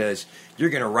it, because you're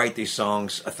going to write these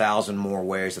songs 1,000 more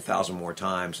ways, 1,000 more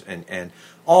times, and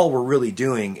all we're really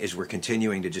doing is we're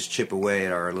continuing to just chip away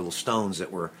at our little stones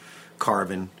that we're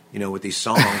carving, with these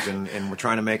songs, and we're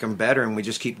trying to make them better, and we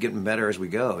just keep getting better as we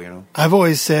go, I've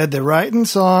always said that writing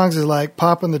songs is like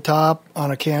popping the top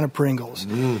on a can of Pringles.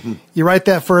 Mm-hmm. You write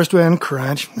that first one,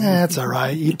 crunch, that's all right.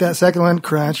 You eat that second one,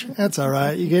 crunch, that's all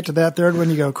right. You get to that third one,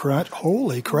 you go, crunch,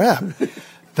 holy crap.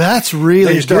 That's really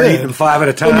then you start good. Eating 5 at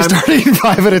a time. Then you start eating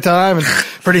 5 at a time, and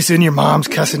pretty soon your mom's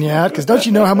cussing you out, because don't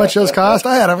you know how much those cost?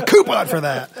 I had a coupon for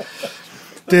that.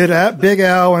 Dude, at Big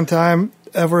Al one time,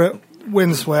 Everett,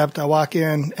 Windswept, I walk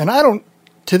in, and I don't,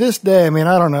 to this day, I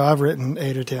don't know, I've written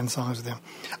 8 or 10 songs with him.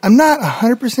 I'm not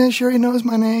 100% sure he knows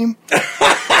my name.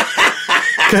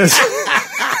 Because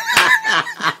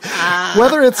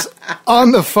whether it's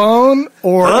on the phone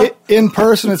or in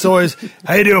person, it's always,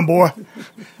 how you doing, boy?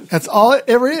 That's all it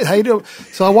ever is. How you doing?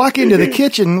 So I walk into the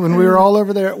kitchen when we were all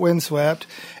over there at Windswept,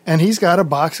 and he's got a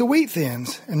box of Wheat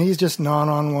Thins, and he's just gnawing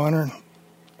on one. And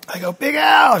I go, Big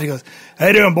Al. He goes, how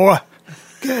you doing, boy?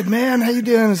 Good, man. How you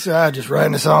doing? So, just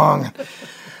writing a song.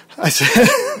 I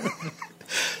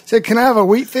said, can I have a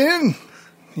Wheat Thin?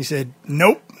 He said,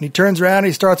 nope. And he turns around and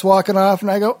he starts walking off,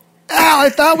 and I go, Al, I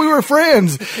thought we were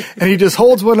friends. And he just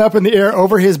holds one up in the air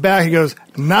over his back. He goes,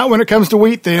 not when it comes to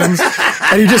Wheat Thins.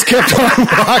 And he just kept on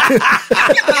walking.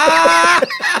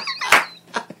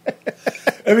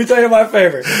 Let me tell you my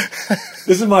favorite.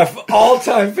 This is my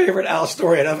all-time favorite Al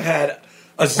story, and I've had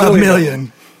a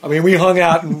million. We hung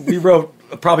out and we wrote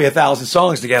probably 1,000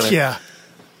 songs together. Yeah.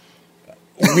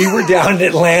 We were down in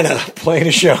Atlanta playing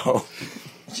a show.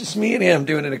 Just me and him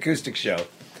doing an acoustic show.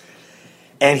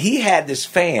 And he had this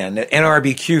fan, an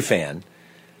NRBQ fan,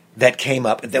 that came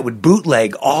up that would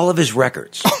bootleg all of his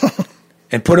records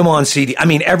and put them on CD.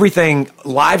 Everything,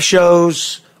 live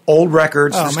shows, old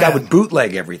records. This guy would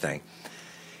bootleg everything.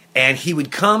 And he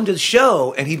would come to the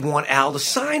show, and he'd want Al to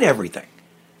sign everything.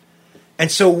 And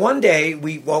so one day,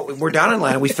 we're down in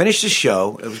Atlanta. We finished the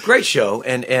show. It was a great show.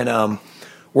 And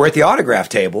we're at the autograph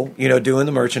table, doing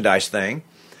the merchandise thing.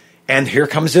 And here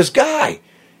comes this guy.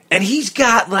 And he's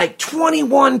got like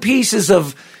 21 pieces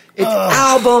of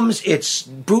albums. It's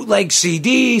bootleg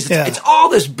CDs. It's all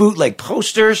this bootleg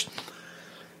posters.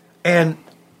 And,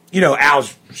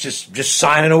 Al's just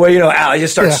signing away. Al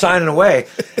just starts signing away.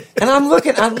 And I look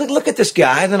at this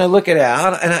guy, and then I look at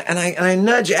Al, and I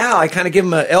nudge Al. I kind of give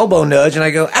him an elbow nudge, and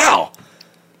I go, Al.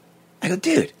 I go,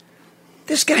 dude,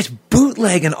 this guy's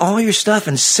bootlegging all your stuff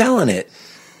and selling it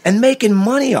and making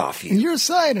money off you. And you're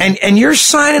signing. And you're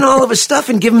signing all of his stuff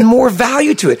and giving more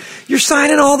value to it. You're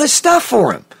signing all this stuff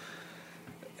for him.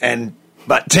 And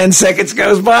about 10 seconds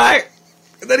goes by.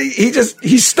 And then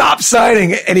he stops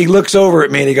signing, and he looks over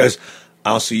at me, and he goes,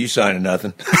 I don't see you signing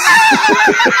nothing.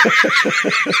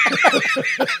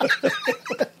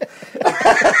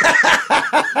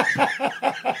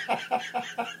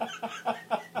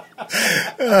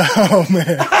 Oh,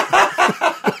 man.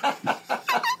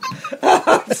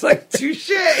 It's like, touche.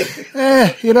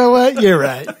 You know what? You're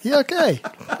right. You okay?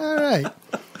 All right.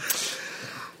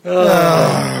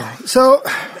 Oh,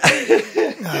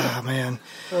 man.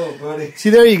 Oh, buddy. See,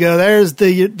 there you go. There's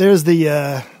the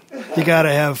you got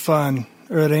to have fun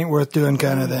or it ain't worth doing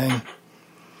kind of thing.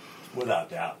 Without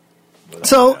doubt.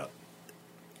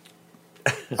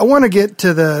 I want to get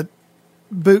to the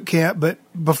boot camp, but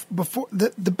before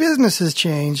the business has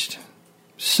changed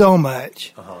so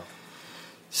much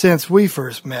since we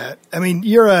first met. I mean,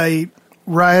 you're a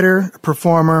writer,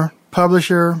 performer,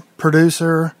 publisher,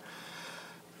 producer,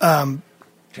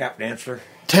 tap dancer,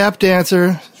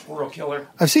 squirrel killer.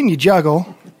 I've seen you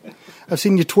juggle. I've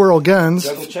seen you twirl guns.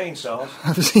 Juggle chainsaws.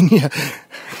 I've seen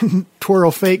you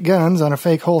twirl fake guns on a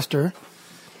fake holster.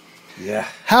 Yeah.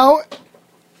 How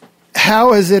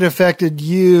has it affected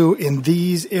you in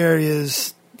these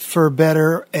areas for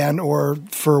better and or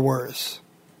for worse?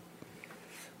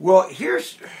 Well,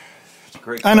 it's a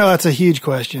great question. I know that's a huge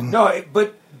question. No,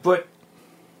 but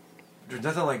there's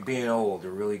nothing like being old to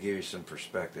really give you some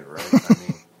perspective, right? I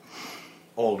mean,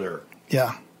 older.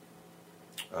 Yeah.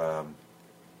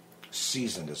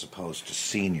 Seasoned as opposed to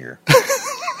senior.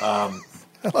 I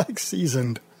like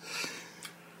seasoned.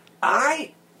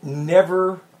 I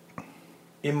never,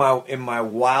 in my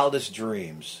wildest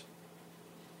dreams,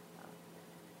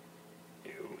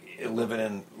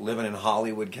 living in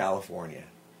Hollywood, California,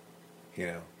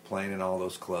 playing in all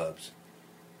those clubs,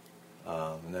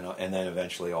 and then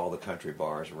eventually all the country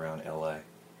bars around L.A.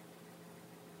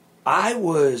 I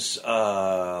was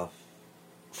from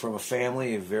a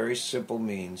family of very simple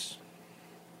means.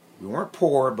 We weren't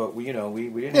poor, but we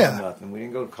didn't have nothing. We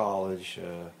didn't go to college.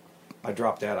 I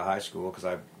dropped out of high school because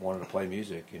I wanted to play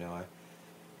music.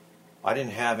 I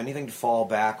didn't have anything to fall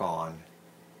back on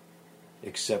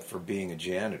except for being a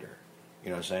janitor.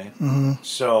 You know what I'm saying? Mm-hmm.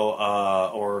 So,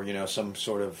 or some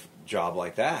sort of job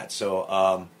like that.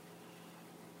 So,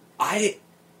 I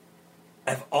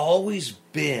have always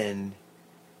been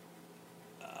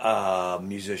a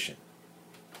musician.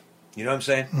 You know what I'm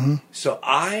saying? Mm-hmm. So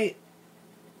I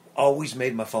always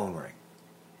made my phone ring.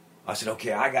 I said,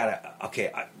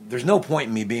 there's no point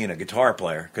in me being a guitar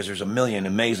player because there's a million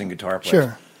amazing guitar players.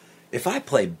 Sure. If I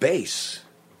play bass,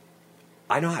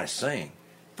 I know how to sing.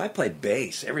 If I play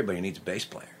bass, everybody needs a bass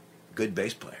player, good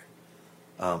bass player.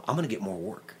 I'm going to get more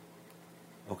work.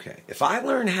 Okay. If I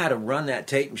learn how to run that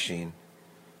tape machine,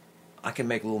 I can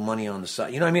make a little money on the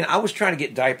side. You know what I mean? I was trying to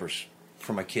get diapers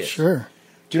for my kids. Sure.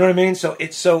 Do you know what I mean?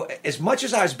 So as much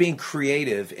as I was being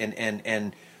creative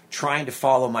and trying to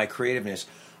follow my creativeness,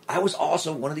 I was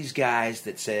also one of these guys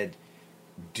that said,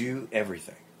 do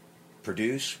everything.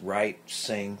 Produce, write,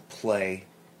 sing, play,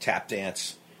 tap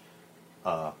dance,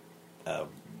 learn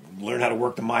how to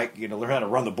work the mic, learn how to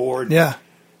run the board. Yeah.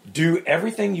 Do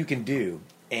everything you can do.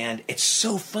 And it's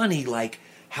so funny, like,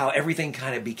 how everything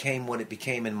kind of became what it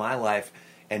became in my life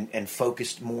and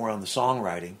focused more on the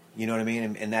songwriting. You know what I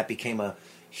mean? And that became a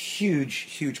huge,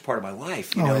 huge part of my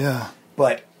life. You know? Yeah.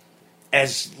 But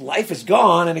as life has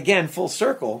gone, and again, full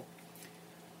circle,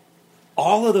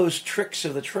 all of those tricks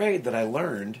of the trade that I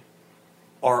learned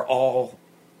are all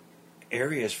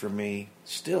areas for me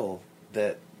still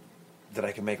that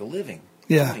I can make a living.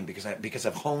 Yeah. Because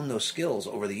I've honed those skills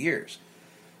over the years.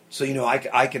 So I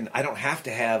don't have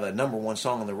to have a number one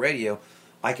song on the radio.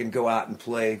 I can go out and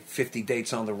play 50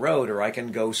 dates on the road, or I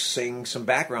can go sing some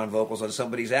background vocals on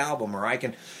somebody's album, or I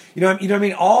can, you know what I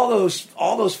mean. All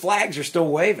those flags are still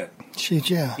waving.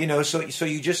 Shit, yeah. So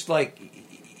you just like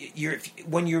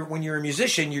when you're a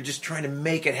musician, you're just trying to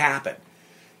make it happen.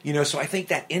 You know, so I think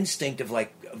that instinct of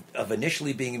like of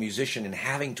initially being a musician and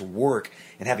having to work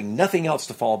and having nothing else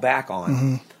to fall back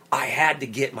on, I had to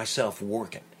get myself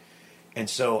working. And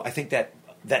so I think that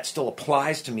still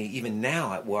applies to me even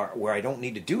now where I don't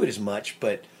need to do it as much,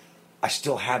 but I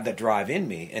still have that drive in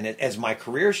me. And as my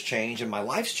career's changed and my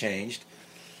life's changed,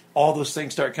 all those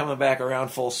things start coming back around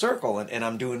full circle, and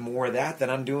I'm doing more of that than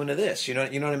I'm doing of this. You know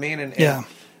what I mean? And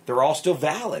they're all still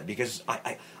valid because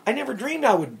I never dreamed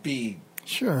I would be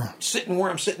sitting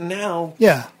where I'm sitting now,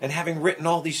 and having written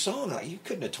all these songs. You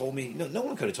couldn't have told me. No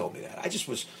one could have told me that.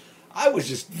 I was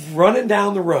just running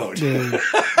down the road.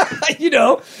 You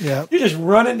know, you're just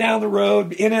running down the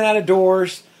road, in and out of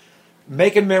doors,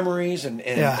 making memories,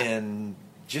 and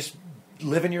just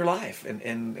living your life,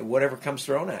 and whatever comes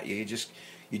thrown at you, you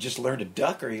just learn to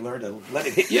duck, or you learn to let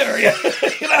it hit you, or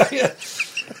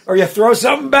or you throw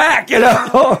something back. You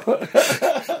know,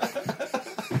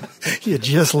 you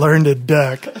just learn to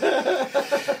duck.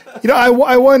 You know,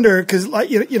 I wonder because, like,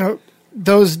 you know.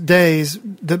 Those days,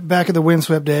 back in the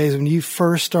Windswept days, when you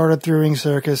first started through Ring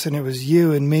Circus, and it was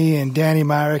you and me and Danny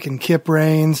Myrick and Kip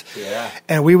Raines,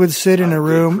 and we would sit in a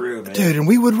room, dude, and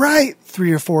we would write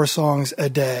 3 or 4 songs a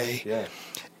day,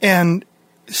 and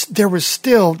there was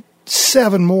still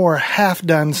 7 more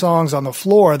half-done songs on the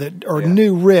floor or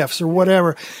new riffs or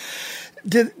whatever.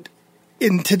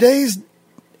 In today's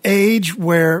age,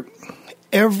 where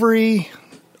every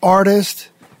artist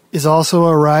is also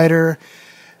a writer.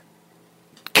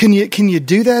 Can you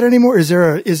do that anymore? Is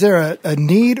there a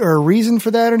need or a reason for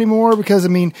that anymore? Because I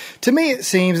mean, to me it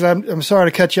seems, and I'm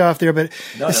sorry to cut you off there, but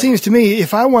it seems to me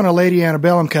if I want a Lady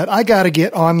Antebellum cut, I got to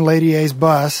get on Lady A's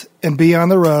bus and be on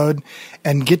the road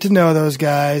and get to know those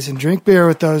guys and drink beer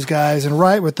with those guys and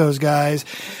write with those guys.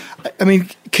 I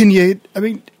mean, can you? I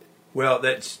mean, well,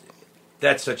 that's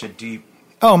such a deep.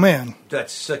 Oh man,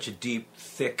 that's such a deep,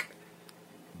 thick,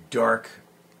 dark.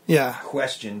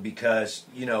 Question, because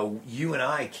you know, you and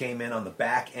I came in on the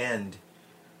back end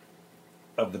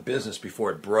of the business before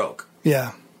it broke.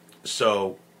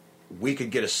 So we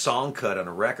could get a song cut on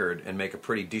a record and make a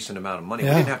pretty decent amount of money.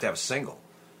 We didn't have to have a single.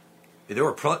 There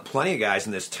were plenty of guys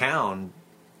in this town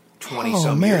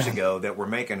 20-some years ago that were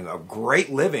making a great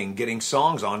living getting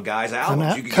songs on guys'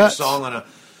 albums. You could get a song on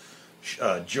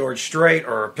a George Strait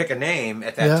or pick a name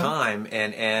at that time,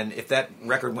 and if that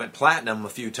record went platinum a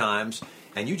few times,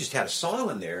 and you just had a song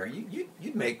in there,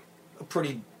 you'd make a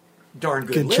pretty darn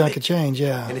good living. Chunk of change,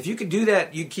 And if you could do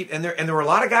that, you'd keep. And there were a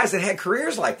lot of guys that had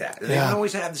careers like that. They didn't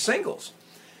always have the singles,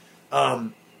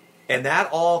 and that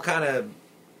all kind of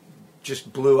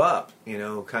just blew up. You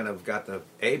know, kind of got the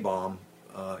A-bomb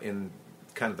in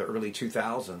kind of the early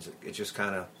 2000s. It just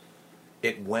kind of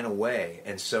went away,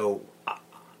 and so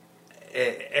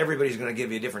everybody's going to give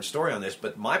you a different story on this.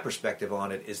 But my perspective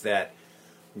on it is that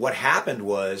what happened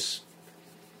was,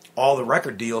 all the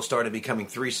record deals started becoming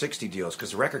 360 deals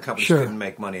because the record companies couldn't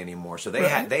make money anymore. So they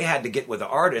had to get with the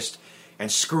artist and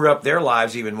screw up their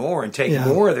lives even more and take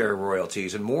more of their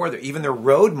royalties and more of even their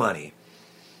road money.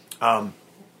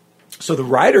 So the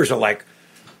writers are like,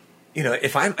 you know,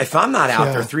 if I'm not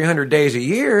out there 300 days a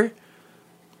year,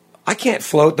 I can't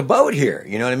float the boat here.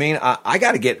 You know what I mean? I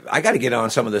got to get on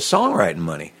some of the songwriting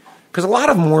money. Because a lot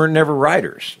of them were never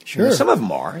writers. Sure. You know, some of them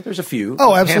are. There's a few.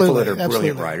 Oh, absolutely. A handful that are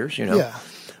brilliant writers, you know. Yeah.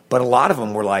 But a lot of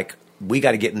them were like, we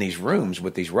got to get in these rooms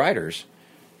with these writers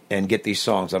and get these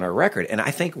songs on our record. And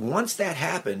I think once that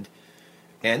happened,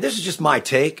 and this is just my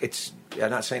take, I'm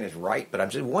not saying it's right, but I'm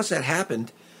saying once that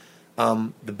happened,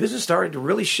 the business started to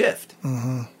really shift.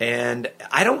 And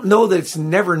I don't know that it's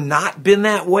never not been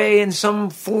that way in some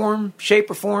form,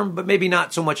 shape or form, but maybe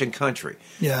not so much in country.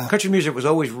 Country music was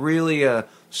always really a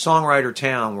songwriter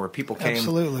town where people came.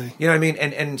 Absolutely. You know what I mean?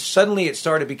 And suddenly it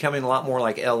started becoming a lot more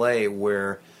like L.A.,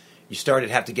 where you started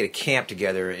to have to get a camp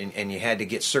together, and you had to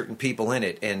get certain people in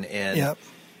it.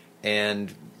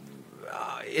 And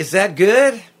is that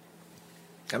good?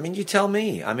 I mean, you tell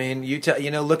me. I mean,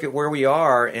 look at where we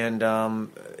are, and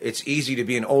it's easy to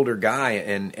be an older guy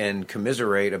and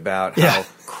commiserate about how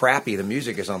crappy the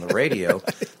music is on the radio.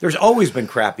 There's always been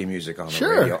crappy music on the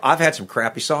radio. I've had some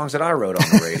crappy songs that I wrote on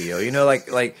the radio. You know, like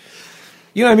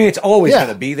you know what I mean? It's always going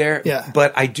to be there.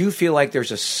 But I do feel like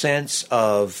there's a sense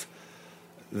of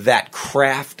that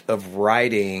craft of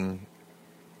writing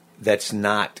that's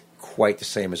not quite the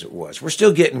same as it was. We're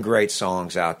still getting great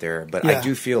songs out there, but I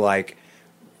do feel like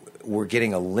we're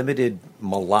getting a limited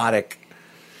melodic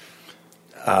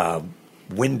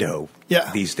window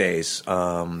these days.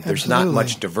 There's not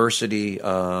much diversity.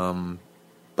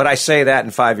 But I say that,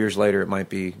 and 5 years later, it might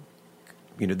be,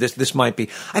 you know, this might be.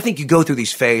 I think you go through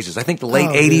these phases. I think the late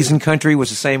 80s in country was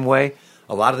the same way.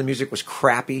 A lot of the music was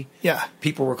crappy. Yeah.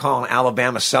 People were calling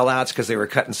Alabama sellouts because they were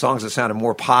cutting songs that sounded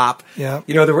more pop. Yeah.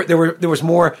 You know, there was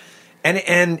more,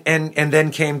 and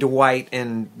then came Dwight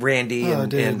and Randy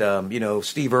and you know,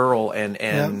 Steve Earle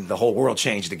and the whole world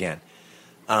changed again.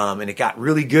 And it got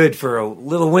really good for a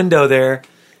little window there,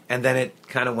 and then it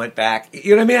kind of went back.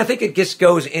 You know what I mean? I think it just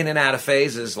goes in and out of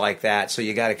phases like that, so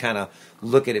you got to kind of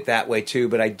look at it that way too.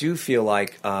 But I do feel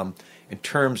like in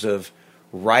terms of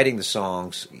writing the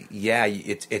songs, yeah,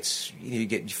 it's you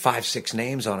get 5-6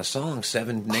 names on a song,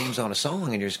 7 names on a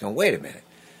song, and you're just going, wait a minute,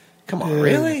 come on,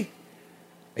 really?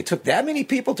 It took that many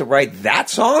people to write that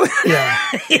song? Yeah.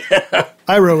 Yeah.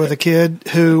 I wrote with a kid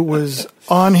who was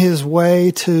on his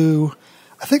way to,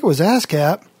 I think it was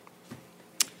ASCAP,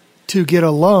 to get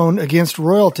a loan against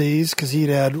royalties because he'd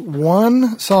had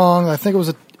one song, I think it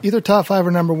was either top 5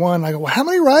 or number 1. I go, well, how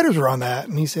many writers were on that?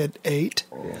 And he said 8.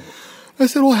 I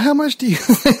said, well, how much do you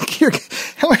think you're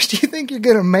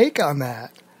going to make on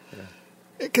that?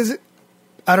 Because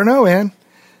I don't know, man.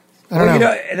 I don't know. You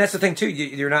know, and that's the thing too.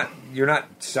 You're not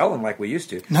selling like we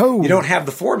used to. No, you don't have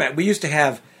the format. We used to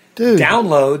have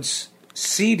downloads,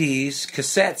 CDs,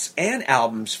 cassettes, and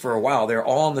albums for a while. They're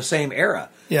all in the same era.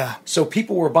 Yeah. So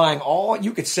people were buying all.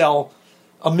 You could sell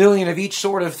 1 million of each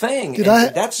sort of thing.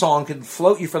 That song could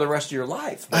float you for the rest of your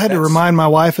life. I had to remind my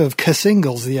wife of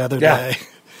K-Singles the other day.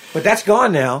 But that's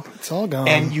gone now. It's all gone.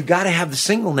 And you got to have the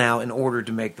single now in order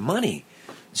to make the money.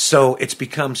 So it's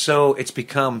become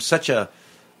such a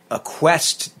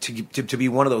quest to be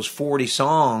one of those 40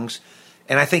 songs.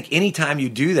 And I think anytime you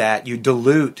do that, you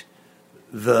dilute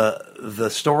the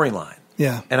storyline.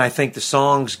 Yeah. And I think the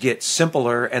songs get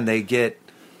simpler and they get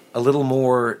a little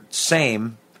more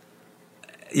same.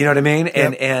 You know what I mean?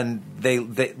 Yep. And they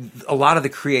a lot of the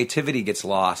creativity gets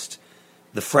lost,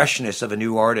 the freshness of a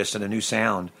new artist and a new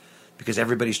sound, because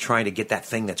everybody's trying to get that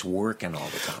thing that's working all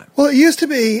the time. Well, it used to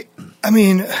be, I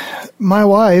mean, my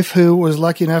wife, who was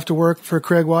lucky enough to work for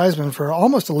Craig Wiseman for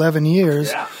almost 11 years.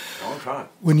 Yeah, long time.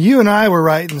 When you and I were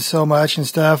writing so much and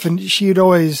stuff, and she'd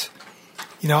always,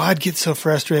 you know, I'd get so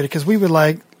frustrated because we would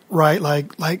write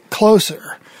like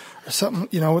Closer or something,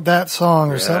 you know, that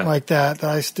song or something like that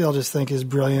I still just think is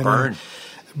brilliant.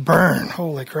 Burn.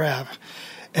 Holy crap.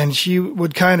 And she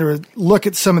would kind of look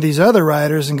at some of these other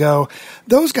writers and go,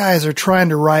 those guys are trying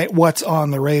to write what's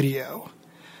on the radio.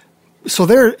 So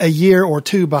they're a year or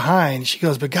 2 behind. She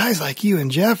goes, but guys like you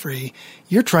and Jeffrey,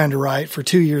 you're trying to write for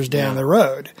 2 years down the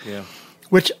road. Yeah.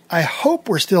 Which I hope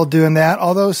we're still doing that,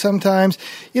 although sometimes,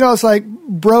 you know, it's like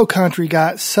bro country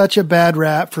got such a bad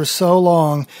rap for so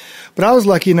long. But I was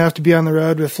lucky enough to be on the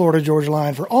road with Florida Georgia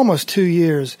Line for almost 2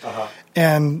 years. Uh-huh.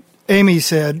 And Amy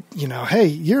said, you know, hey,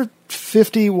 you're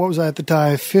 50, what was I at the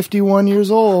time, 51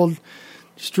 years old.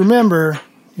 Just remember,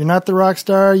 you're not the rock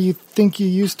star you think you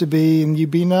used to be, and you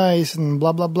be nice and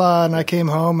blah, blah, blah. And I came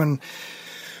home and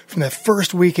from that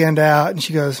first weekend out, and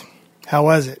she goes, how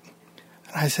was it?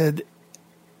 And I said,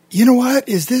 you know what?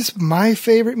 Is this my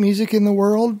favorite music in the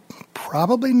world?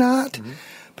 Probably not. Mm-hmm.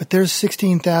 But there's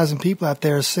 16,000 people out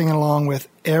there singing along with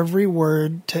every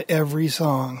word to every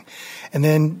song. And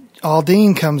then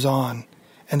Aldine comes on.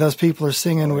 And those people are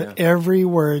singing with every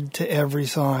word to every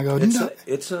song. I go,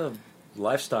 it's a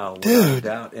lifestyle, without a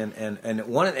doubt.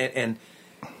 And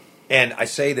I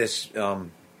say this.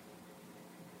 I'm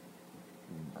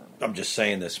just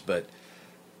saying this, but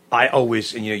I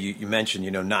always, and you mentioned,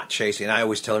 not chasing. And I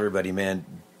always tell everybody, man,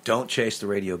 don't chase the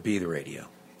radio, be the radio.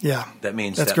 Yeah, that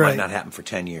means that might not happen for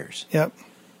 10 years. Yep.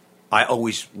 I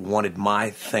always wanted my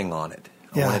thing on it.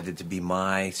 I wanted it to be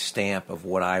my stamp of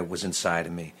what I was inside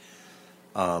of me.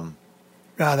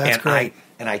 That's great.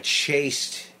 I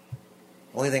chased.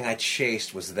 Only thing I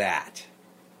chased was that.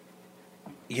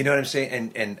 You know what I'm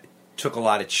saying? And took a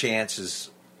lot of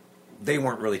chances. They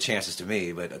weren't really chances to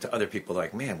me, but to other people,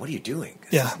 like, man, what are you doing?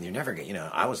 Yeah. You never get.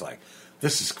 I was like,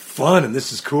 this is fun and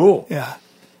this is cool. Yeah.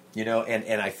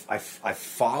 And I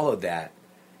followed that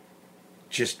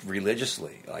just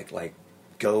religiously, like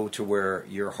go to where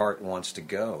your heart wants to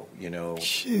go.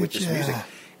 With this music.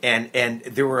 And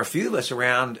there were a few of us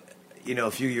around,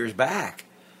 a few years back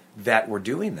that were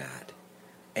doing that.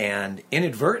 And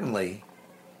inadvertently,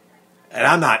 and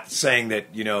I'm not saying that,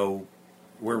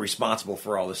 we're responsible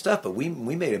for all this stuff, but we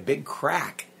made a big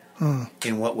crack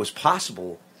in what was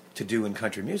possible to do in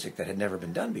country music that had never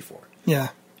been done before.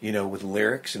 Yeah. With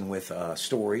lyrics and with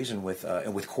stories and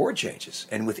with chord changes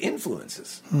and with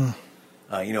influences.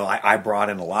 I brought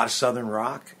in a lot of Southern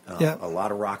rock, a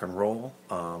lot of rock and roll.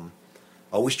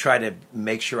 Always try to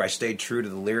make sure I stayed true to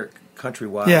the lyric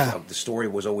country-wise. Yeah. The story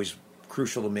was always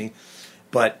crucial to me.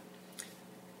 But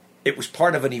it was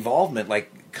part of an evolvement,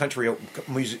 like country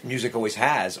music always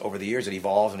has over the years. It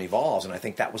evolves and evolves, and I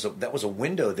think that was a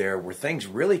window there where things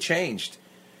really changed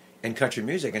in country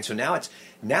music, and so now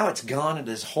it's gone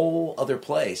into this whole other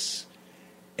place.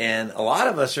 And a lot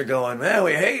of us are going, man,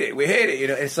 we hate it. You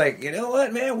know, it's like, you know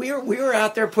what, man, we were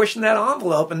out there pushing that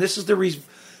envelope, and this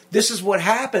is what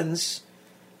happens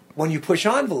when you push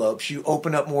envelopes. You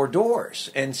open up more doors,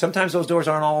 and sometimes those doors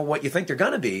aren't all what you think they're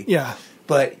going to be. Yeah.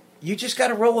 But you just got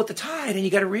to roll with the tide, and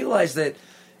you got to realize that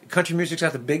country music's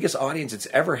got the biggest audience it's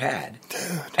ever had.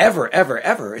 Dude.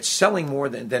 Ever. It's selling more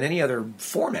than any other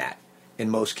format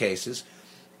in most cases.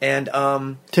 And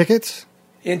tickets?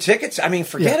 In tickets, I mean,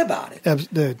 forget about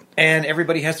it, dude. And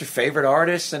everybody has their favorite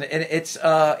artists, and it's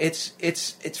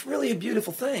really a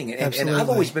beautiful thing. And I've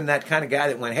always been that kind of guy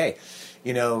that went, hey,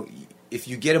 you know, if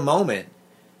you get a moment,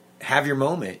 have your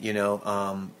moment, you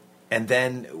know, and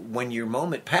then when your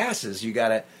moment passes, you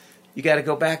gotta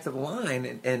go back to the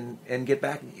line and get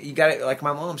back. You gotta, like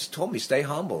my mom's told me, stay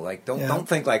humble. Like don't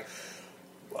think like,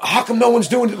 how come no one's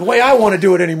doing it the way I want to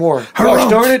do it anymore? Gosh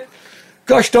darn it.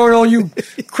 Gosh darn all you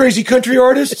crazy country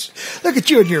artists. Look at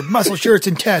you and your muscle shirts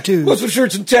and tattoos. Muscle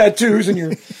shirts and tattoos and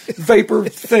your vapor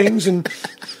things and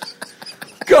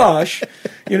gosh,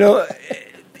 you know,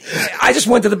 I just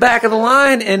went to the back of the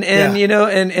line and you know,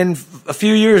 and a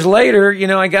few years later, you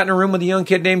know, I got in a room with a young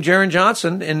kid named Jaron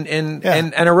Johnson and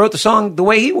I wrote the song the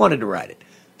way he wanted to write it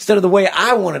instead of the way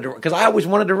I wanted to, because I always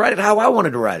wanted to write it how I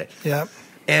wanted to write it. Yeah.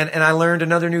 And I learned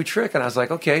another new trick, and I was like,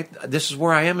 okay, this is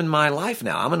where I am in my life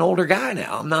now. I'm an older guy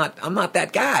now. I'm not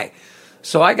that guy.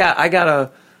 So I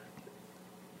gotta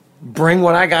bring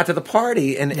what I got to the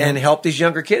party and help these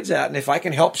younger kids out. And if I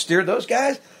can help steer those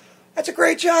guys, that's a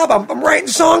great job. I'm writing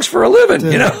songs for a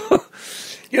living, you know.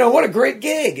 You know, what a great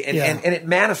gig. And it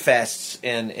manifests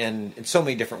in so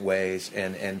many different ways.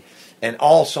 And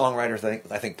all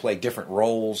songwriters, I think, play different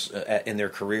roles in their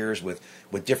careers with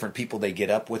different people they get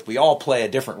up with. We all play a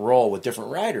different role with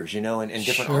different writers, you know, and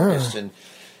different artists. And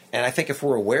I think if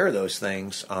we're aware of those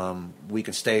things, we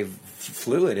can stay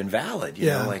fluid and valid, you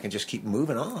know, like, and just keep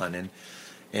moving on.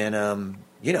 And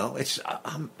you know,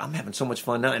 I'm having so much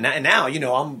fun now. And now, you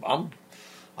know,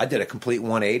 I did a complete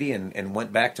 180 and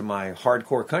went back to my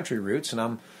hardcore country roots, and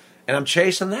I'm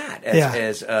chasing that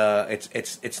as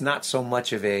it's not so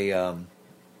much of a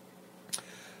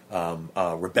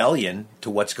rebellion to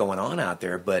what's going on out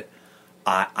there, but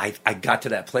I got to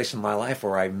that place in my life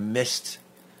where I missed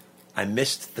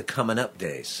the coming up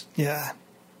days. Yeah.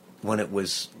 When there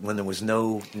was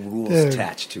no rules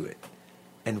attached to it,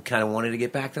 and kind of wanted to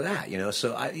get back to that, you know.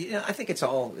 So I think it's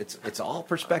all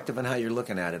perspective on how you're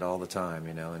looking at it all the time,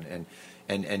 you know,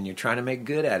 and you're trying to make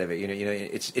good out of it. You know,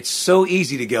 it's so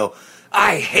easy to go,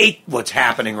 I hate what's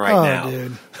happening right now.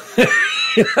 Dude.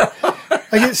 You know?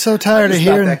 I get so tired of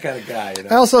hearing that kind of guy. You know?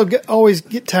 I also always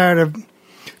get tired of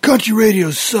country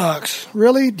radio sucks.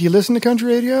 Really? Do you listen to country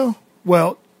radio?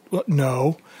 Well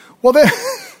no. Well, then.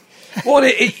 Well,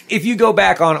 if you go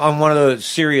back on one of those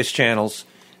Sirius channels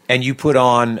and you put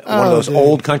on one of those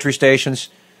old country stations,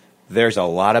 there's a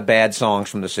lot of bad songs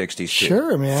from the 60s, too.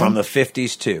 Sure, man. From the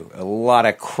 50s, too. A lot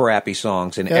of crappy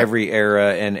songs in every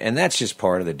era, and that's just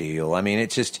part of the deal. I mean,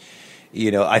 it's just,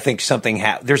 you know, I think something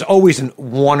there's always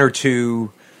one or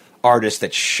two artists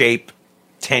that shape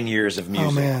 10 years of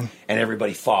music, and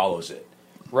everybody follows it.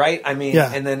 Right? I mean,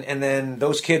 and then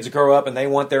those kids grow up and they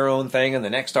want their own thing, and the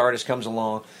next artist comes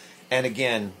along. And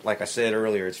again, like I said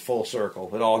earlier, it's full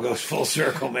circle. It all goes full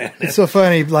circle, man. It's so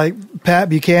funny. Like Pat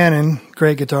Buchanan,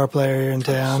 great guitar player here in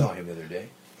town. I saw him the other day.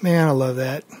 Man, I love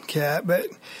that cat. But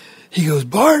he goes,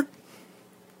 Bart,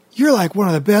 you're like one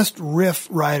of the best riff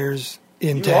writers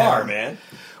in town. You are, man.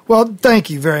 Well, thank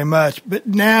you very much. But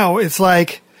now it's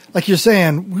like you're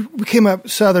saying, we came up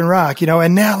Southern rock, you know,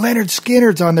 and now Leonard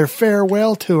Skinner's on their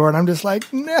farewell tour. And I'm just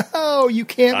like, no, you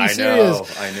can't be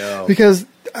serious. I know. Because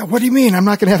what do you mean? I'm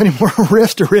not going to have any more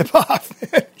riffs to rip off.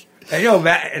 And, you know,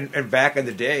 and back in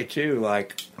the day, too,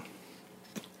 like,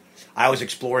 I was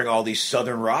exploring all these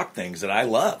Southern rock things that I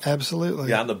love. Absolutely.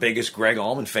 Yeah, I'm the biggest Greg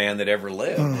Allman fan that ever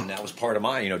lived, and that was part of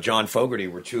mine. You know, John Fogerty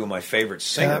were two of my favorite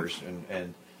singers,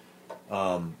 and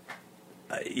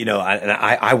you know,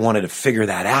 I wanted to figure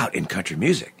that out in country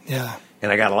music. Yeah.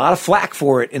 And I got a lot of flack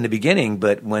for it in the beginning,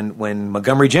 but when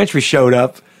Montgomery Gentry showed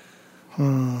up,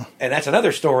 and that's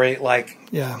another story, like,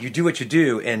 you do what you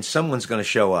do, and someone's going to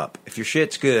show up. If your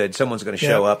shit's good, someone's going to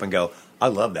show up and go, I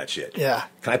love that shit. Yeah.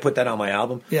 Can I put that on my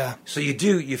album? Yeah. So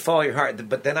you follow your heart.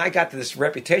 But then I got to this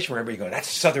reputation where everybody going,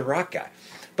 that's a Southern rock guy.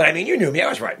 But I mean, you knew me. I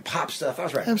was writing pop stuff. I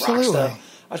was writing rock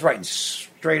stuff. I was writing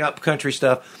straight up country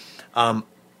stuff.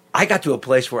 I got to a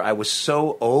place where I was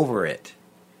so over it.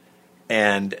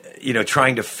 and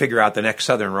trying to figure out the next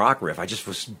Southern rock riff. I just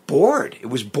was bored. It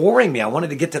was boring me. I wanted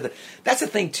to get to that's the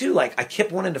thing too. Like I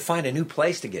kept wanting to find a new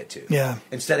place to get to. Yeah.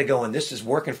 Instead of going, this is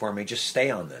working for me, just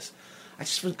stay on this.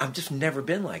 I've just never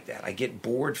been like that. I get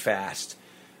bored fast.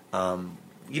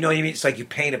 You know what I mean? It's like you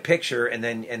paint a picture and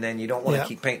then you don't want to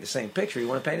keep painting the same picture. You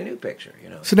want to paint a new picture,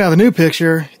 So now the new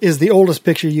picture is the oldest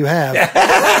picture you have.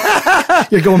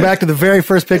 You're going back to the very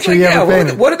first picture you ever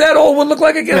painted. What did that old one look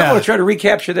like again? I want to try to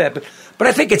recapture that. But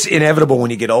I think it's inevitable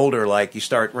when you get older, like you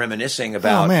start reminiscing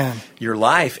about your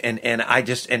life. And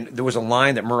there was a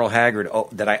line that Merle Haggard,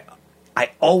 that I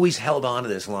always held on to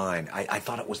this line. I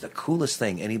thought it was the coolest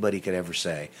thing anybody could ever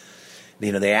say.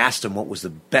 They asked him what was the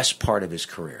best part of his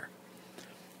career.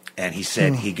 And he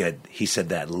said he said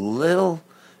that little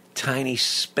tiny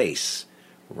space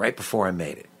right before I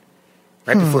made it,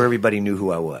 right before everybody knew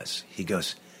who I was. He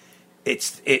goes,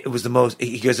 it was the most.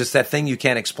 He goes, it's that thing you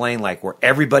can't explain, like where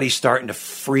everybody's starting to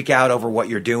freak out over what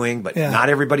you're doing, but not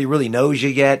everybody really knows you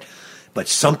yet. But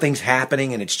something's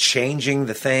happening and it's changing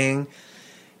the thing.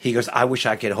 He goes, I wish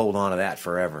I could hold on to that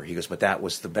forever. He goes, but that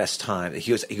was the best time. He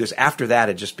goes, after that,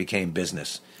 it just became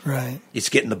business. Right. It's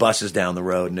getting the buses down the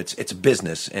road, and it's a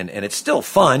business, and it's still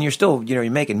fun. You're still, you're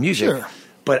making music. Sure.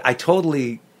 But I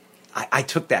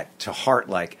took that to heart.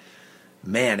 Like,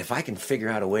 man, if I can figure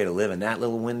out a way to live in that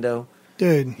little window,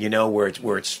 dude,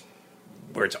 where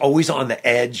it's always on the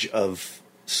edge of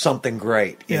something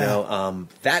great.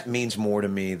 That means more to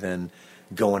me than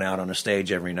going out on a stage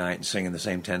every night and singing the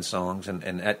same 10 songs,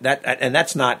 and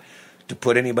that's not to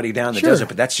put anybody down that does it,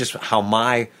 but that's just how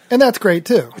and that's great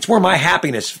too. It's where my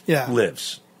happiness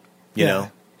lives. You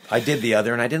know, I did the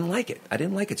other and I didn't like it. I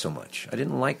didn't like it so much. I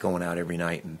didn't like going out every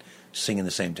night and singing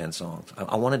the same 10 songs.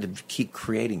 I wanted to keep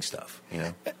creating stuff.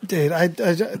 Dude,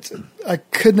 I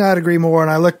could not agree more.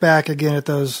 And I look back again at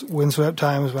those windswept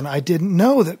times when I didn't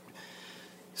know that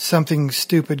something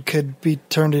stupid could be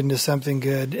turned into something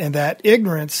good, and that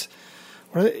ignorance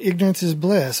is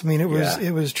bliss. I mean,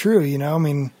 it was true. I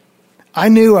mean, I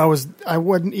knew I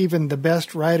wasn't even the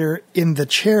best writer in the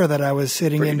chair that I was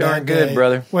sitting in. Pretty darn good,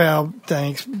 brother. Well,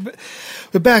 thanks.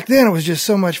 But back then it was just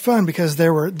so much fun because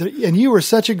and you were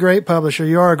such a great publisher.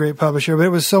 You are a great publisher, but it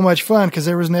was so much fun because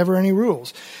there was never any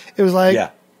rules. It was like,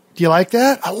 do you like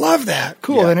that? I love that.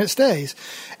 Cool. And it stays.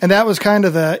 And that was kind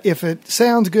of if it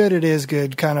sounds good, it is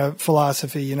good kind of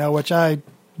philosophy, which I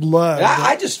love.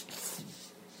 I just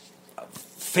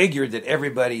figured that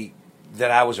everybody that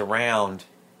I was around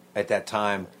at that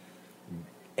time,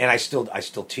 and I still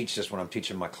teach this when I'm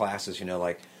teaching my classes,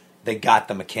 like they got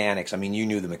the mechanics. I mean, you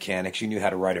knew the mechanics. You knew how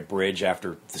to write a bridge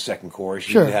after the second chorus.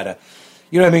 You knew how to,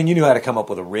 you know what I mean? You knew how to come up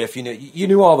with a riff. You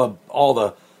knew all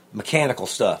the mechanical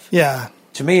stuff. Yeah.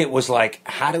 To me, it was like,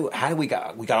 how do we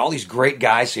got all these great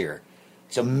guys here.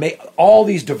 It's all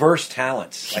these diverse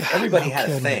talents. Like everybody had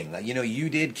a thing. Like, you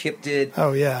did, Kip did.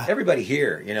 Oh yeah. Everybody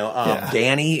here.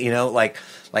 Danny. Like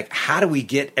how do we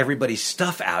get everybody's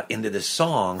stuff out into this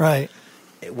song, right?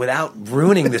 Without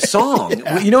ruining the song.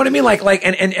 You know what I mean? Like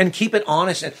and keep it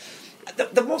honest. And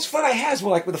the most fun I had was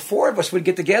like with the four of us would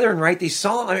get together and write these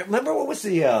songs. I mean, remember what was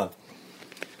the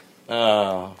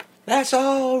that's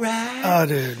all right. Oh,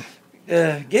 dude.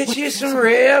 Get you some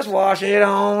ribs, wash it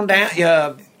on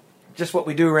down. Just what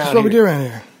we do around here. Just what we do around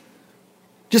here.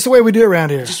 Just the way we do it around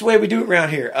here. Just the way we do it around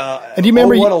here. And do you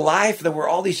remember What a Life? There were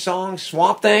all these songs.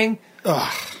 Swamp Thing.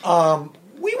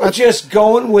 We were just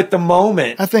going with the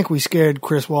moment. I think we scared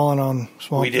Chris Wallen on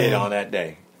Swamp Thing. We did on that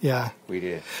day. Yeah. We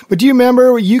did. But do you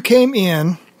remember when you came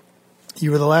in,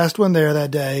 you were the last one there that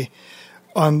day,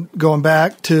 on going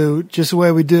back to Just the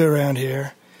Way We Do It Around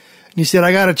Here. And you said,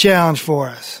 I got a challenge for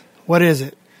us. What is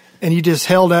it? And you just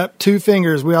held up two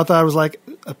fingers. We all thought it was like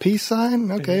a peace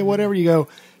sign. Okay, whatever. You go,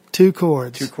 2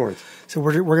 chords. 2 chords. So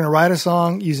we're going to write a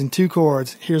song using 2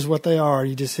 chords. Here's what they are.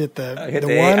 You just hit the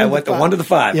 1 I went the 1 to the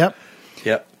 5.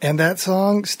 Yep. And that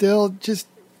song still just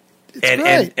it's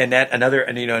great. And that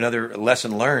another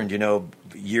lesson learned.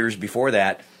 Years before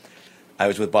that, I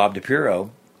was with Bob DiPiero,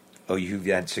 who you've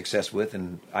had success with,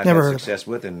 and I've had success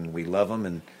with, and we love him,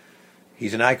 and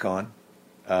he's an icon.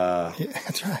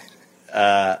 That's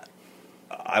right.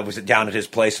 I was down at his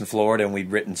place in Florida, and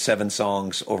we'd written 7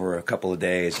 songs over a couple of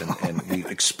days, and we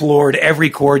explored every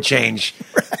chord change,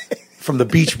 from the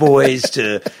Beach Boys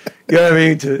to, to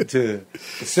the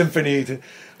symphony.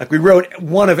 We wrote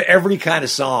one of every kind of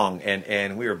song,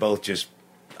 and we were both just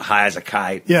high as a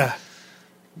kite. Yeah.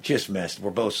 Just messed.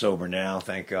 We're both sober now,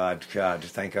 thank God.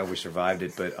 Thank God we survived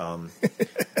it. But on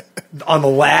the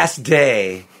last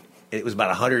day, it was about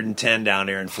 110 down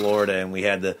there in Florida, and we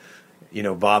had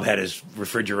Bob had his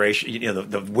refrigeration.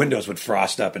 The windows would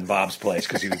frost up in Bob's place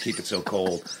because he would keep it so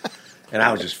cold. And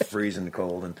I was just freezing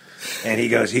cold. And he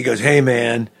goes, hey,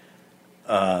 man,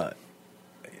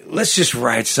 let's just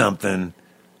write something,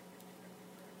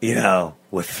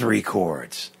 with 3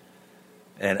 chords.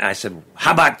 And I said,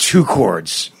 how about 2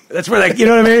 chords? That's where, you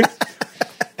know what I mean?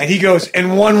 And he goes,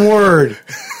 and 1 word.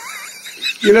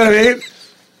 You know what I mean?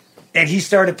 And he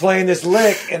started playing this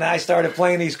lick, and I started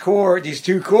playing these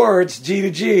 2 chords, G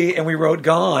to G, and we wrote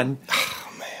Gone.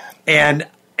 Oh, man.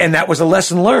 And that was a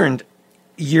lesson learned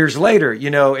years later,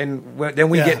 and then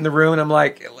we get in the room, and I'm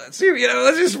like, let's see,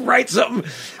 let's just write something.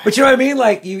 But you know what I mean?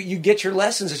 Like, you get your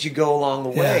lessons as you go along the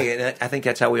way, and I think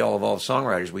that's how we all evolve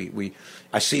songwriters.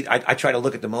 I try to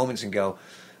look at the moments and go,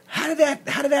 how did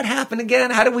that happen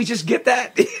again? How did we just get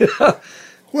that?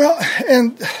 Well,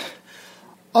 and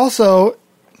also,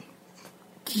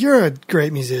 you're a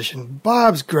great musician.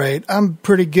 Bob's great. I'm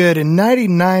pretty good. And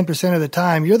 99% of the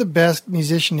time, you're the best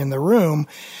musician in the room.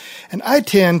 And I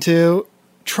tend to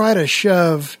try to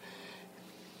shove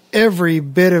every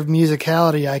bit of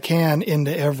musicality I can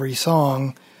into every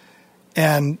song.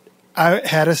 And I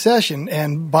had a session,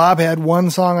 and Bob had 1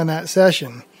 song on that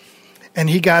session. And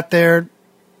he got there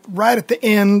right at the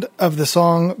end of the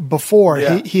song before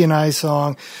he and I's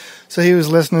song. So he was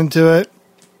listening to it.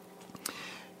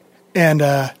 And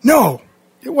no,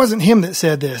 it wasn't him that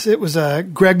said this. It was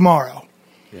Greg Morrow.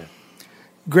 Yeah.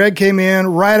 Greg came in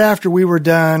right after we were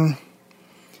done,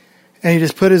 and he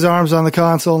just put his arms on the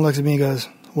console and looks at me and goes,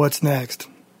 what's next?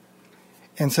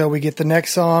 And so we get the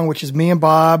next song, which is me and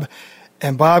Bob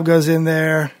goes in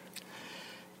there.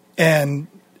 And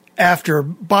after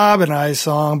Bob and I's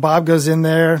song, Bob goes in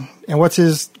there, and what's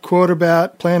his quote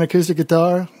about playing acoustic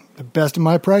guitar? The best of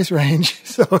my price range.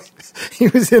 So he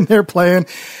was in there playing,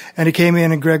 and he came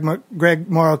in, and Greg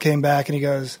Morrow came back, and he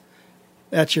goes,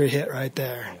 that's your hit right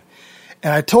there.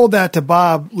 And I told that to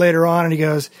Bob later on, and he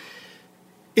goes,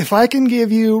 if I can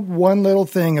give you one little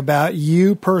thing about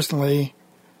you personally,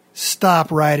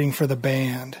 stop writing for the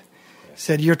band. He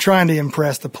said, you're trying to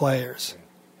impress the players.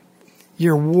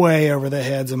 You're way over the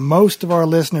heads of most of our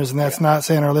listeners, and that's not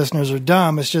saying our listeners are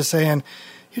dumb. It's just saying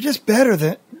you're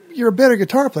a better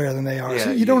guitar player than they are. Yeah,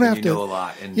 so you don't have to know a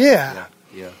lot. And, yeah.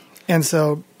 Yeah. And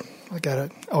so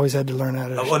always had to learn how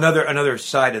to. Another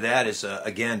side of that is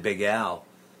again Big Al.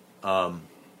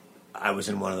 I was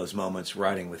in one of those moments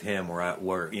writing with him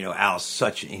where Al's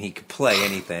and he could play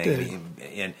anything.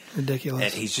 And ridiculous.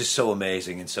 And he's just so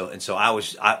amazing. And so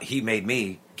he made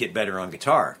me get better on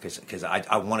guitar because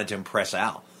I wanted to impress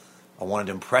Al. I wanted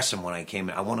to impress him when I came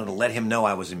in. I wanted to let him know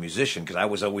I was a musician because I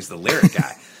was always the lyric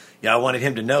guy. I wanted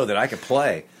him to know that I could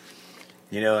play.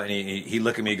 And he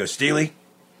looked at me, he goes, Steely,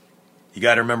 you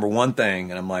got to remember one thing.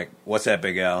 And I'm like, what's that,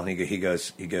 Big Al? And he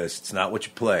goes, it's not what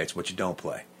you play, it's what you don't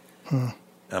play. And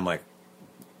I'm like,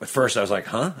 at first I was like,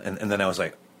 huh? And then I was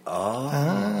like,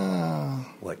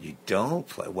 what you don't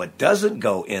play, what doesn't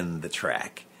go in the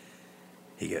track.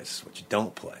 He goes, what you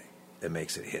don't play, that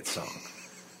makes it a hit song.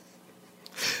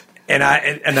 And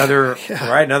another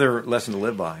lesson to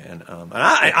live by. And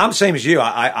I'm the same as you.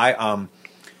 I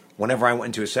whenever I went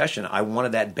into a session, I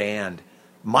wanted that band.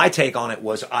 My take on it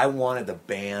was I wanted the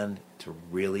band to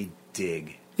really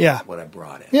dig what I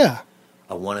brought in. Yeah.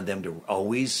 I wanted them to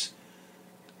always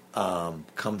come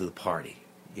to the party,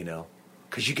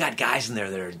 because you got guys in there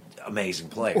that are amazing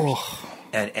players. Oh.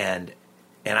 And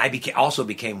I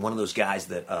became one of those guys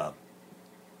that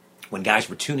when guys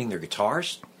were tuning their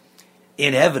guitars,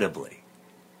 inevitably,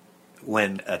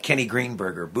 when Kenny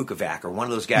Greenberg or Bukovac or one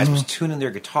of those guys was tuning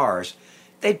their guitars,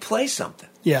 they'd play something.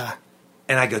 Yeah.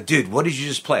 And I go, dude, what did you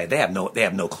just play? They have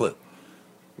no clue.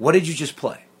 What did you just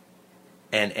play?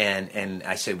 And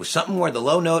I said, it was something where the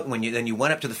low note when you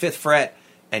went up to the 5th fret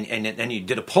and you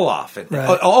did a pull off. And,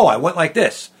 right. I went like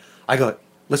this. I go,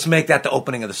 let's make that the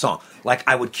opening of the song. Like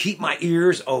I would keep my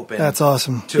ears open. That's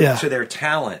awesome. To their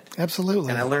talent. Absolutely.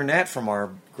 And I learned that from our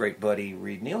great buddy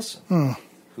Reed Nielsen,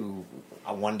 who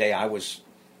one day I was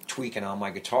tweaking on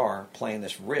my guitar, playing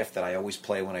this riff that I always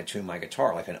play when I tune my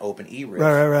guitar, like an open E riff.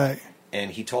 Right.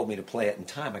 And he told me to play it in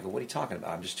time. I go, what are you talking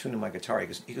about? I'm just tuning my guitar. He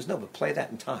goes, no, but play that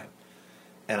in time.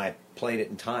 And I played it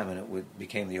in time, and it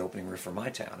became the opening riff for My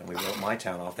Town, and we wrote My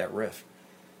Town off that riff.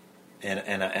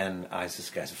 And I said, this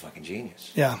guy's a fucking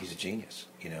genius. Yeah, he's a genius.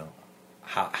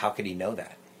 How could he know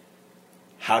that?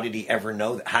 How did he ever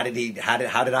know that? How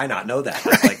did I not know that?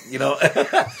 Like,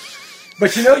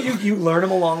 But you learn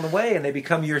them along the way, and they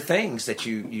become your things that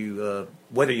you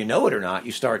whether you know it or not,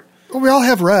 you start. Well, we all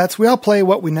have ruts. We all play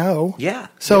what we know. Yeah.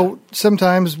 So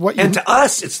sometimes and to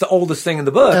us, it's the oldest thing in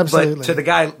the book. Absolutely. But to the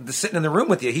guy sitting in the room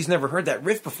with you, he's never heard that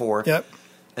riff before. Yep.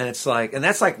 And it's like, and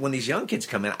that's like when these young kids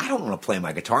come in. I don't want to play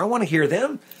my guitar. I want to hear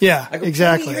them. Yeah. I go,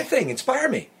 exactly. play your thing. Inspire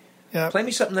me. Play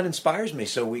me something that inspires me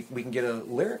so we can get a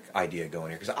lyric idea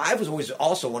going here. Because I was always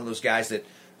also one of those guys that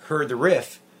heard the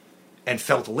riff and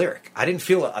felt a lyric. I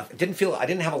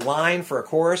didn't have a line for a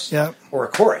chorus or a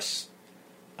chorus.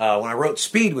 When I wrote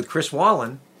Speed with Chris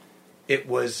Wallen, it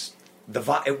was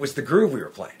the groove we were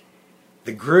playing.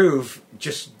 The groove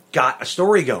just got a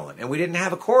story going, and we didn't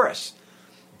have a chorus.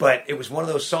 But it was one of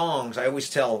those songs, I always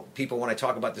tell people when I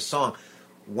talk about this song,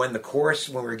 when we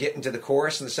were getting to the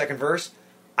chorus in the second verse,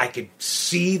 I could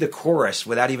see the chorus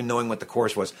without even knowing what the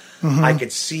chorus was. Mm-hmm. I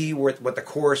could see what the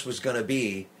chorus was going to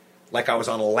be, like I was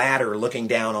on a ladder looking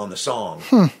down on the song.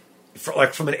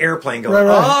 Like from an airplane going,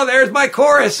 oh, there's my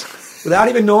chorus. Without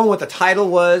even knowing what the title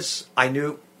was, I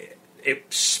knew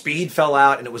Speed fell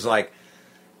out, and it was like,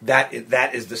 that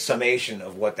is the summation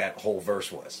of what that whole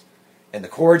verse was. And the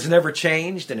chords never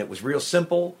changed, and it was real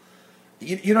simple.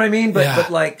 You know what I mean? But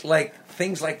like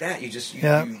things like that,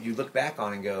 you look back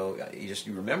on and go,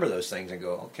 you remember those things and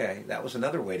go, okay, that was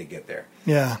another way to get there.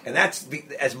 Yeah. And that's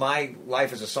as my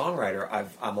life as a songwriter,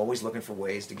 I'm always looking for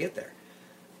ways to get there.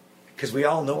 Because we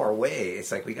all know our way.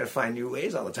 It's like we got to find new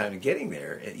ways all the time of getting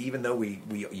there. And even though we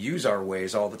use our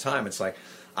ways all the time, it's like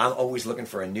I'm always looking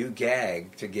for a new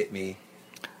gag to get me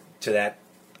to that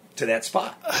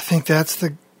spot. I think that's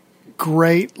the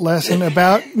great lesson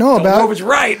about I don't know if it's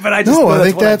right, but I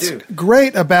think that's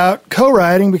great about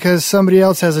co-writing, because somebody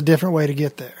else has a different way to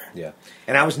get there. Yeah,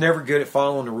 and I was never good at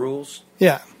following the rules.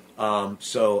 Yeah. I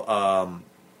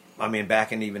mean,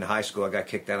 back in even high school, I got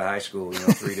kicked out of high school.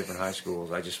 3 different high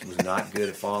schools. I just was not good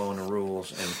at following the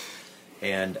rules,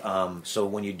 and so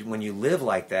when you live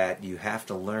like that, you have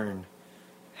to learn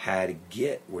how to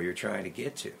get where you're trying to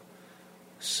get to.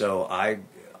 So I,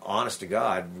 honest to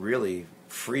God, really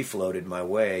free-floated my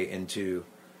way into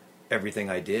everything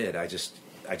I did. I just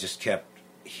kept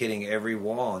hitting every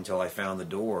wall until I found the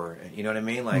door. You know what I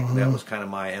mean? Like, that was kind of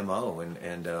my MO.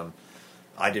 And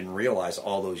I didn't realize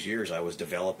all those years I was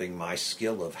developing my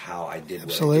skill of how I did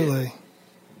what I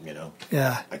did.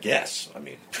 Yeah. I guess. I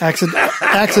mean.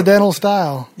 Accidental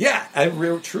style. Yeah.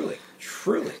 Truly.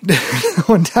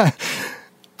 One time,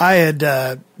 I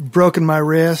had broken my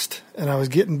wrist, and I was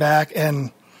getting back,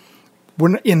 and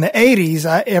when in the 80s,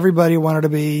 everybody wanted to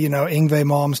be, Yngwie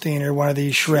Malmsteen or one of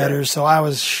these shredders, sure. So I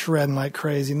was shredding like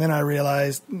crazy, and then I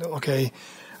realized, okay,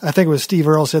 I think it was Steve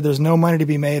Earle said there's no money to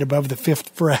be made above the 5th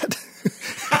fret.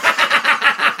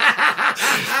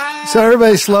 So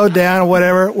everybody slowed down or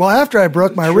whatever. Well, after I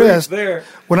broke my wrist,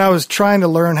 when I was trying to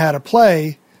learn how to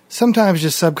play, sometimes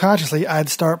just subconsciously I'd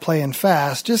start playing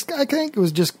fast. I think it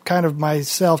was just kind of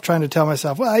myself trying to tell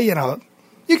myself, well, you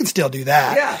can still do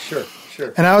that. Yeah, sure.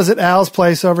 And I was at Al's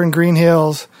place over in Green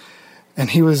Hills, and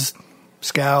he was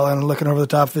scowling and looking over the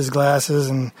top of his glasses,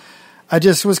 and I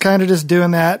just was kind of just doing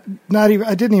that. I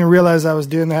didn't even realize I was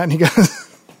doing that, and he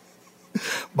goes,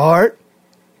 Bart.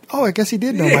 Oh, I guess he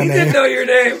did know my name. He did know your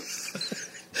name.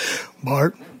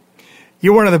 Bart,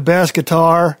 you're one of the best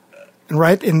guitar. And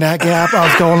right in that gap, I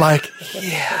was going like,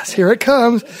 yes, here it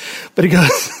comes. But he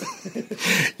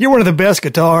goes, you're one of the best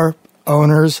guitar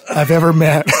owners I've ever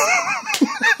met.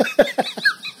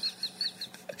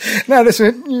 And I just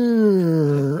went,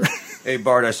 hey,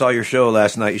 Bart, I saw your show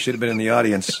last night. You should have been in the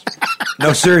audience.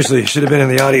 No, seriously, you should have been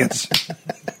in the audience.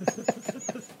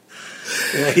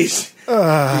 Yeah, he's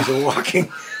a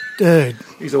walking... Dude.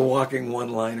 He's a walking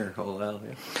one-liner. Oh, well,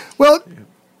 yeah. Well,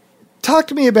 talk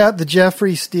to me about the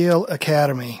Jeffrey Steele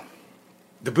Academy.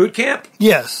 The boot camp?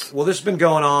 Yes. Well, this has been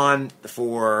going on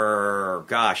for,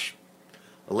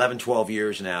 11, 12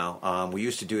 years now. We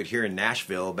used to do it here in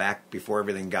Nashville back before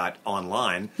everything got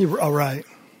online. All right.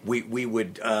 We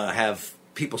would have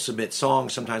people submit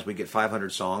songs. Sometimes we'd get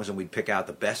 500 songs, and we'd pick out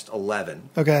the best 11.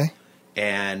 Okay.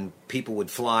 And people would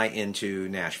fly into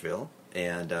Nashville,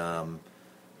 and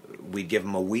we'd give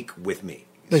them a week with me.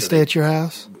 They stay at your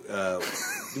house?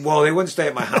 Well, they wouldn't stay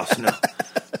at my house, no.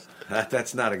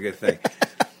 That's not a good thing.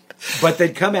 But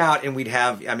they'd come out, and we'd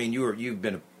have, you've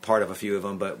been a part of a few of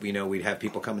them, but, we'd have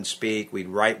people come and speak. We'd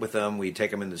write with them. We'd take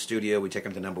them in the studio. We'd take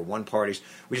them to number one parties.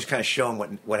 We just kind of show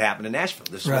them what happened in Nashville.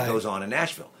 This is what goes on in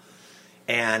Nashville.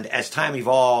 And as time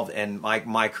evolved and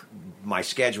my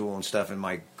schedule and stuff and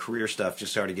my career stuff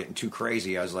just started getting too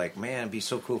crazy, I was like, man, it'd be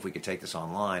so cool if we could take this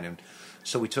online. And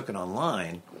so we took it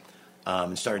online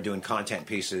and started doing content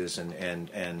pieces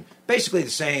and basically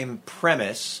the same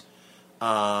premise.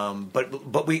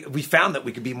 But we found that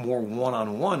we could be more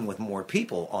one-on-one with more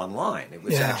people online. It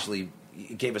was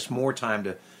it gave us more time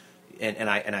to, and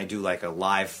I do like a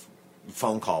live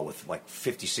phone call with like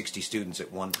 50, 60 students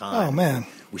at one time. Oh, man.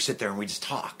 We sit there and we just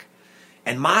talk.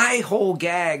 And my whole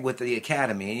gag with the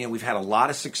Academy, we've had a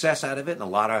lot of success out of it and a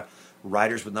lot of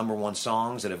writers with #1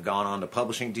 songs that have gone on to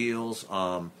publishing deals.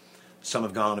 Some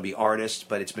have gone on to be artists,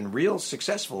 but it's been real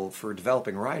successful for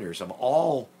developing writers of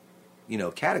all,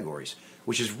 categories,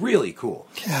 which is really cool.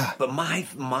 Yeah. But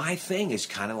my thing is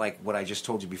kind of like what I just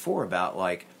told you before about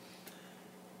like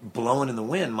blowing in the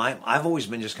wind. I've always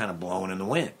been just kind of blowing in the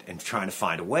wind and trying to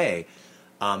find a way.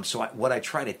 What I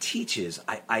try to teach is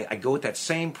I go with that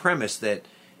same premise that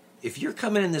if you're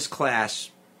coming in this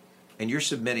class and you're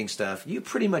submitting stuff, you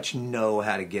pretty much know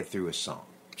how to get through a song.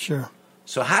 Sure.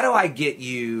 So how do I get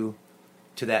you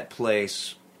to that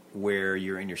place where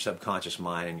you're in your subconscious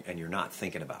mind and you're not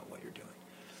thinking about what you're doing?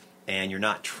 And you're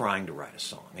not trying to write a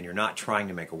song, and you're not trying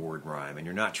to make a word rhyme, and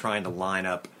you're not trying to line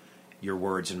up your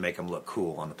words and make them look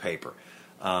cool on the paper.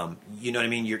 You know what I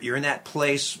mean? You're in that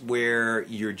place where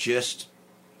you're just...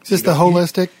 Is this the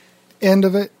holistic end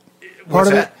of it? Part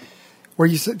of it? Where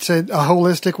you said a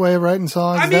holistic way of writing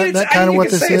songs? I mean, that kind of what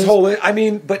this is?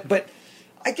 But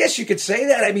I guess you could say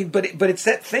that. I mean, but it's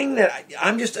that thing that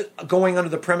I'm just going under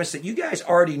the premise that you guys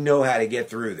already know how to get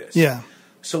through this. Yeah.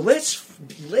 So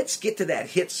let's get to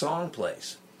that hit song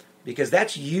place, because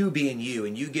that's you being you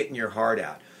and you getting your heart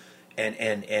out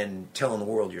and telling the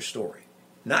world your story,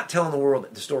 not telling the world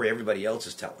the story everybody else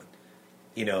is telling,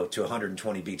 to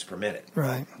 120 beats per minute.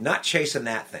 Right. Not chasing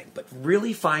that thing, but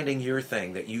really finding your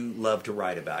thing that you love to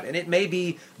write about. And it may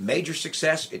be major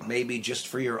success. It may be just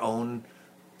for your own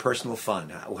personal fun,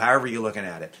 however you're looking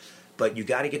at it. But you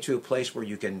got to get to a place where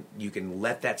you can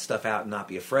let that stuff out and not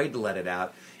be afraid to let it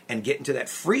out, and get into that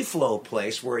free flow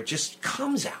place where it just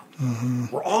comes out. Mm-hmm.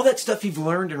 Where all that stuff you've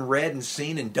learned and read and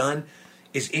seen and done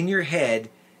is in your head,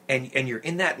 and you're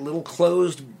in that little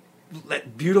closed,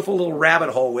 that beautiful little rabbit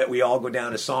hole that we all go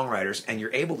down as songwriters, and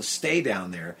you're able to stay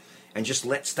down there and just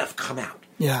let stuff come out.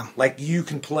 Yeah. Like you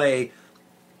can play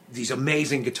these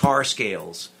amazing guitar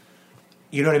scales.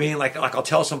 You know what I mean? Like I'll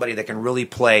tell somebody that can really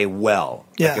play well.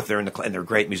 Yeah. Like if they're and they're a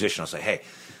great musician, I'll say, hey,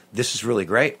 this is really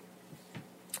great.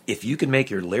 If you can make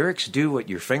your lyrics do what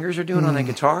your fingers are doing on that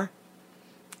guitar,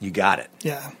 you got it.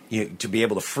 Yeah. To be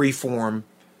able to free form,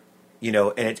 and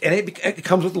it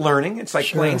comes with learning. It's like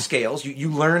playing scales.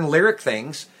 You learn lyric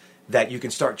things that you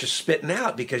can start just spitting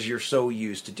out because you're so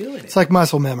used to doing it. It's like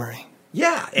muscle memory.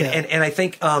 Yeah. And I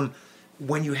think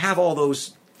when you have all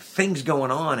those things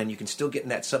going on and you can still get in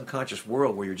that subconscious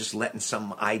world where you're just letting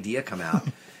some idea come out,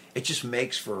 it just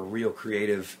makes for a real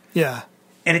creative... Yeah.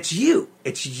 And it's you.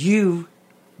 It's you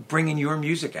bringing your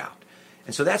music out.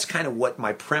 And so that's kind of what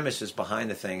my premise is behind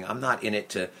the thing. I'm not in it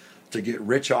to get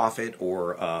rich off it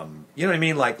or, you know what I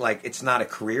mean? Like it's not a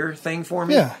career thing for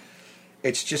me. Yeah.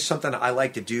 It's just something I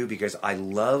like to do because I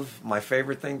love, my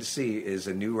favorite thing to see is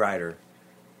a new writer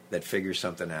that figures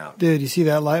something out. Dude, you see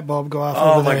that light bulb go off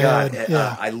over their head. God.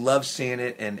 Yeah. I love seeing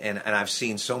it, and I've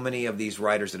seen so many of these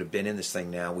writers that have been in this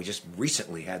thing now. We just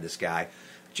recently had this guy,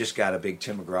 just got a big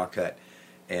Tim McGraw cut,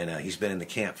 and he's been in the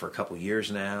camp for a couple of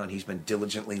years now, and he's been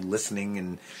diligently listening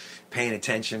and paying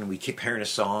attention. We keep hearing his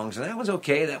songs, and that one's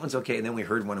okay, and then we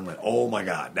heard one and went, oh my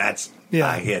God, that's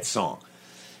a hit song.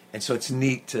 And so it's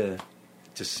neat to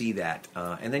see that.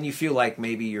 And then you feel like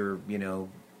maybe you're,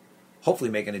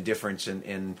 hopefully making a difference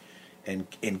in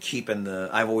keeping the...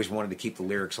 I've always wanted to keep the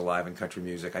lyrics alive in country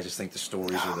music. I just think the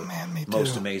stories are the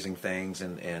most amazing things,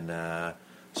 and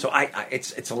so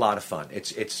it's a lot of fun.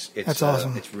 It's That's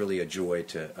awesome. It's really a joy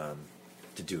to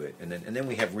do it, and then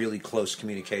we have really close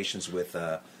communications with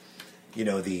the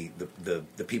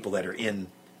people that are in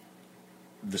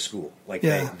the school. Like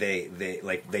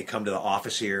they come to the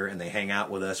office here and they hang out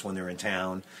with us when they're in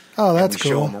town. Oh, that's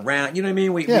cool. We show them around. You know what I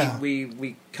mean?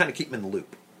 We kind of keep them in the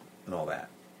loop and all that.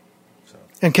 So.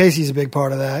 And Casey's a big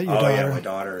part of that. Your daughter. Yeah, my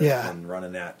daughter has been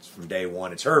running that from day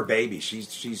one. It's her baby. She's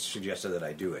suggested that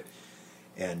I do it,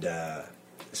 and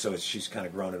so she's kind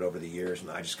of grown it over the years. And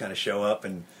I just kind of show up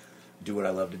and do what I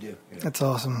love to do. That's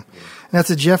awesome. Yeah. And that's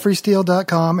at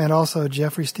jeffreysteele.com and also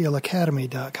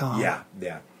jeffreysteeleacademy.com. Yeah.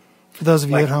 For those of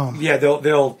you at home. Yeah,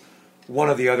 they'll one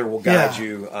or the other will guide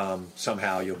you.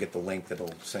 Somehow you'll get the link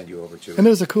that'll send you over to it. And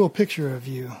there's a cool picture of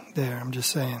you there, I'm just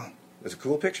saying. There's a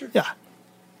cool picture? Yeah.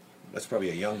 That's probably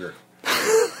a younger.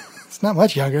 It's not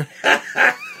much younger.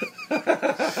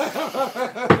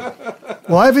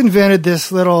 Well, I've invented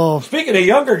this little... Speaking of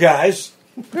younger guys...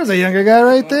 There's a younger guy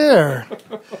right there.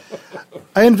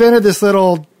 I invented this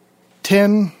little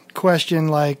 10-question,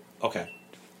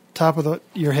 top of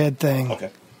your head thing. Okay.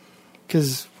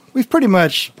 Because we've pretty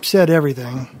much said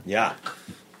everything. Yeah.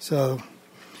 So,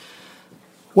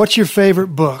 what's your favorite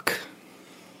book?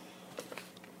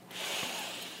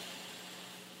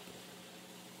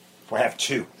 I have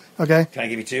two. Okay. Can I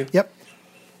give you two? Yep.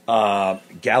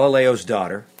 Galileo's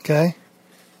Daughter. Okay.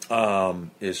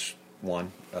 Is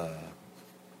one.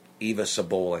 Eva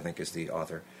Sabol, I think, is the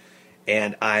author.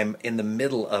 And I'm in the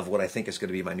middle of what I think is going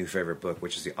to be my new favorite book,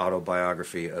 which is the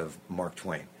autobiography of Mark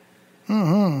Twain,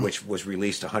 which was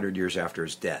released 100 years after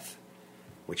his death,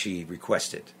 which he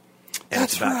requested. And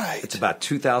That's right. It's about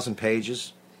 2,000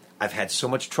 pages. I've had so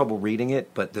much trouble reading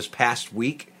it, but this past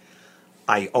week,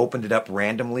 I opened it up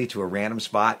randomly to a random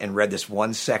spot and read this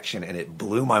one section, and it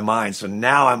blew my mind. So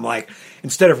now I'm like,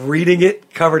 instead of reading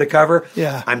it cover to cover,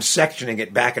 I'm sectioning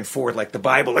it back and forth like the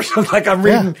Bible or something. Like I'm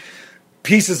reading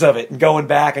pieces of it and going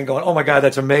back and going, oh my God,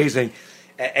 that's amazing.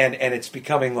 And it's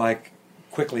becoming like,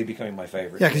 quickly becoming my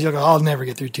favorite. Yeah, because you'll go, I'll never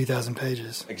get through 2,000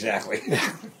 pages. Exactly.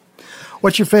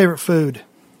 What's your favorite food?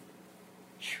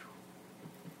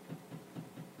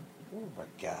 Oh my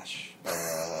gosh.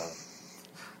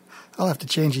 I'll have to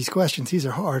change these questions. These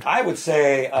are hard. I would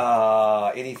say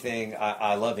anything.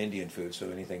 I love Indian food,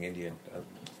 so anything Indian is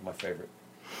my favorite.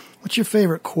 What's your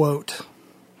favorite quote?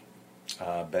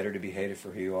 Better to be hated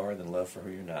for who you are than loved for who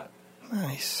you're not.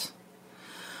 Nice.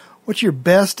 What's your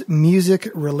best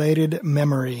music-related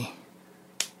memory?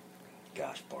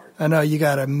 Gosh, Bart. I know you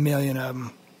got a million of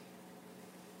them.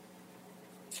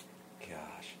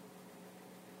 Gosh.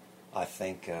 I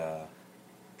think,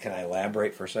 can I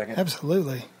elaborate for a second?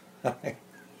 Absolutely.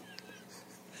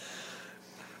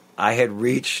 I had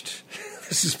reached,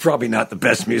 this is probably not the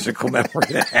best musical memory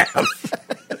to have.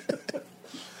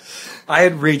 I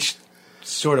had reached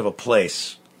sort of a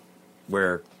place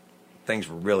where things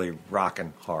were really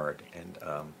rocking hard, and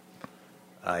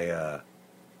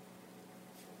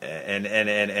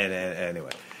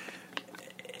anyway,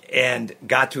 and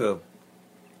got to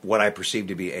what I perceived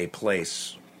to be a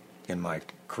place in my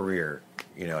career,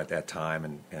 at that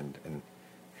time, and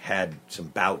had some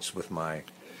bouts with my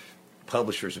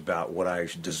publishers about what I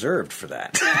deserved for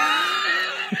that.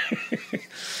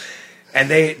 And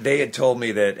they had told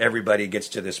me that everybody gets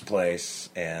to this place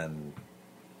and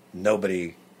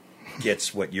nobody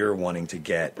gets what you're wanting to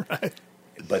get. Right.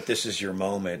 But this is your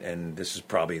moment, and this is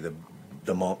probably the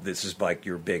this is like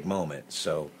your big moment.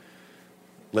 So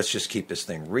let's just keep this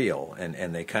thing real.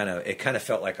 And it kind of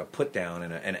felt like a put down,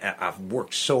 and I've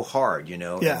worked so hard,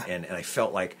 Yeah. and I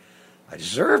felt like I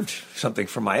deserved something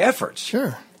for my efforts.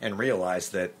 Sure. And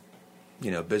realized that,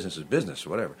 business is business or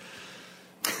whatever.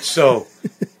 So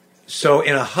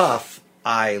in a huff,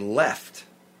 I left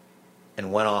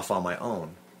and went off on my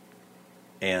own.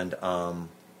 And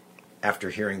after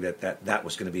hearing that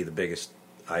was going to be the best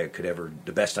I could ever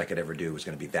do was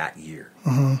going to be that year.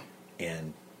 Mm-hmm.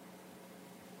 And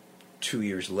 2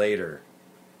 years later,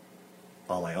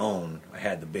 on my own, I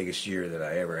had the biggest year that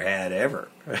I ever had ever.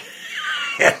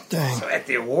 Dang. So at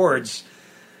the awards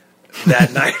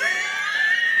that night,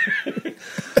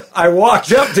 I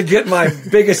walked up to get my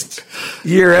biggest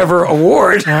year ever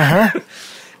award. Uh-huh.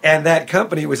 And that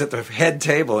company was at the head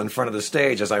table in front of the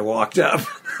stage as I walked up.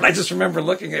 I just remember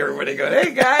looking at everybody going,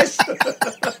 hey, guys.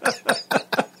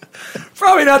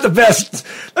 Probably not the best.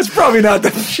 That's probably not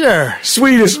the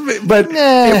sweetest. But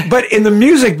in the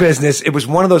music business, it was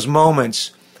one of those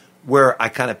moments where I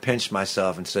kind of pinched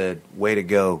myself and said, way to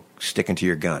go, sticking to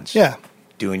your guns. Yeah.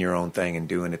 Doing your own thing and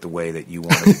doing it the way that you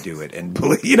wanted to do it. And,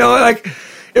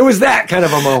 it was that kind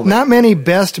of a moment. Not many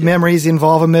best memories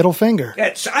involve a middle finger.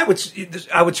 Yeah, so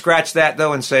I would scratch that,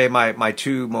 though, and say my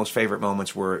two most favorite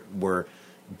moments were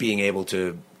being able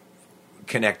to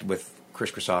connect with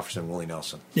Kris Kristofferson and Willie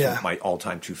Nelson. Yeah. My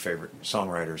all-time two favorite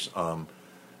songwriters,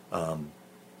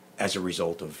 as a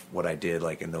result of what I did,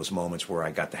 like in those moments where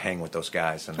I got to hang with those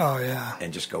guys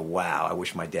and just go, wow, I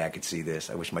wish my dad could see this.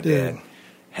 I wish my dad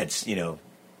had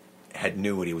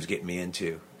knew what he was getting me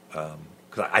into.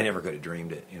 Because I never could have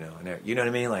dreamed it, you know what I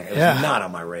mean? Like, it was not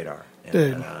on my radar.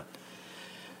 Dude. I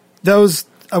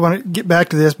want to get back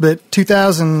to this, but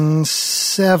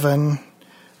 2007,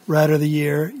 right of the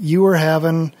year, you were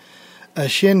having a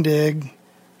shindig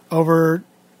over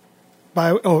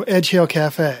by Edge Hill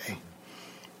Cafe.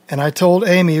 And I told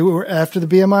Amy, after the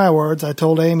BMI Awards, I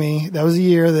told Amy that was the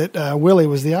year that Willie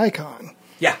was the icon.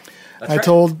 Yeah. I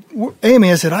told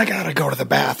Amy, I said, I got to go to the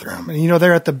bathroom. And,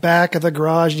 they're at the back of the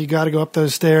garage, and you got to go up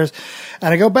those stairs.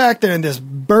 And I go back there, and this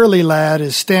burly lad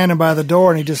is standing by the door,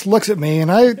 and he just looks at me.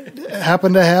 And I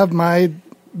happen to have my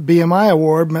BMI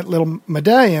award, my little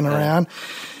medallion around.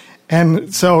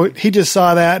 And so he just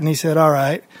saw that, and he said, all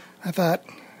right. I thought,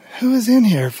 who is in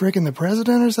here? Freaking the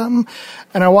president or something?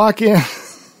 And I walk in,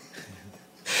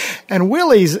 and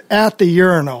Willie's at the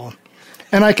urinal.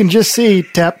 And I can just see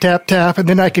tap, tap, tap, and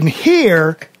then I can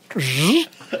hear,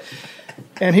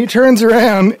 and he turns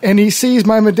around, and he sees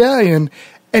my medallion,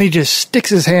 And he just sticks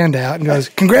his hand out and goes,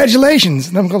 "Congratulations."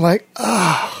 And I'm going like,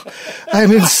 oh,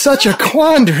 I'm in such a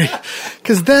quandary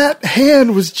because that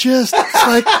hand was just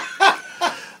like,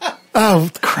 oh,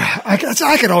 crap. I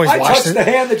could always watch touched the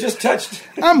hand that just touched.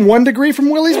 I'm 1 degree from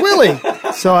Willie's Willie.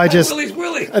 So Willie's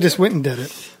Willie. I just went and did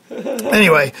it.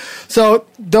 Anyway, so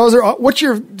those are, what's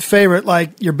your favorite,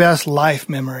 like your best life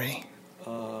memory?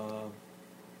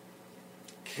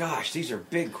 Gosh, these are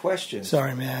big questions.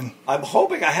 Sorry, man. I'm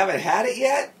hoping I haven't had it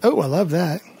yet. Oh, I love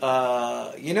that.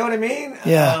 You know what I mean?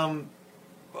 Yeah.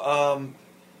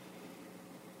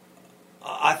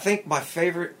 I think my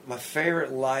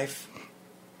favorite life.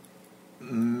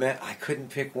 I couldn't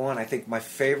pick one. I think my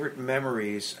favorite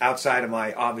memories outside of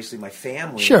my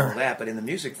family sure. and all that, but in the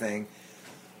music thing,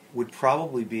 would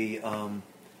probably be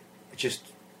just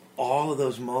all of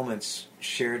those moments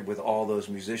shared with all those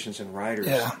musicians and writers.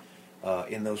 Yeah.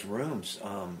 In those rooms,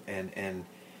 and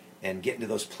getting to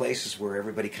those places where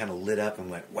everybody kind of lit up and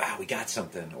went, "Wow, we got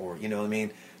something," or you know what I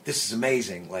mean, "This is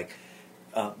amazing." Like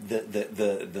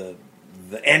the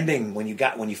ending when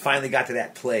you finally got to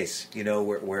that place, you know,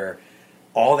 where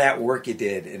all that work you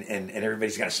did and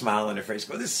everybody's got a smile on their face,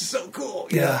 go, "This is so cool."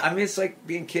 You know? I mean, it's like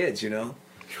being kids, you know.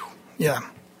 Yeah.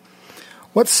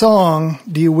 What song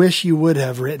do you wish you would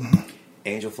have written?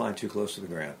 "Angel Flying Too Close to the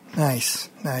Ground." Nice.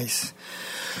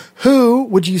 Who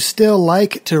would you still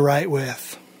like to write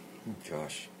with? Oh,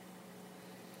 gosh.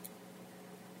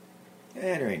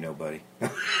 There ain't nobody.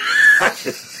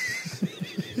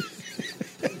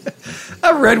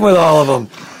 I've read with all of them.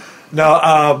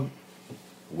 No,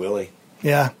 Willie.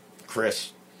 Yeah.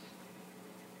 Chris.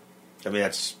 I mean,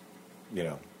 that's, you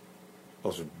know,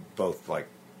 those are both, like,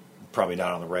 probably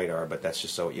not on the radar, but that's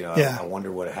just so, you know, yeah. I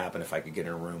wonder what would happen if I could get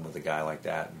in a room with a guy like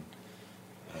that. And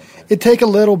it'd take a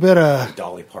little bit of...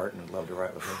 Dolly Parton, I'd love to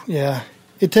write with her. Yeah.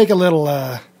 It'd take a little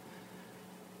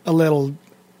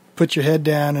put your head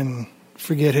down and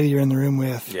forget who you're in the room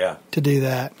with to do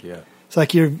that. Yeah. It's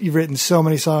like you've written so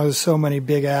many songs, so many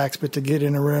big acts, but to get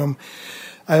in a room,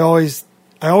 I always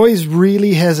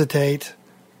really hesitate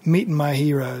meeting my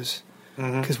heroes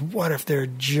because what if they're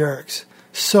jerks?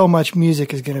 So much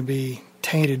music is going to be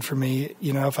tainted for me,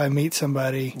 you know, if I meet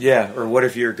somebody. Yeah, or what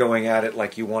if you're going at it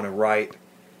like you want to write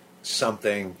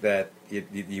something that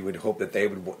you would hope that they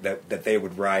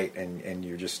would write, and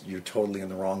you're totally in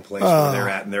the wrong place where they're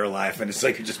at in their life, and it's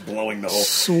like you're just blowing the whole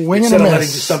swing instead and a of miss.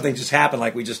 letting something just happen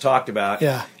like we just talked about.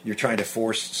 Yeah, you're trying to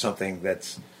force something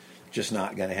that's just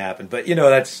not going to happen. But you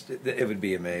know, it would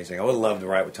be amazing. I would love to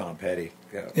write with Tom Petty.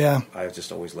 You know, yeah, I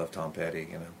just always loved Tom Petty.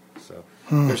 You know, so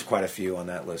there's quite a few on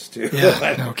that list too.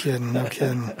 Yeah, no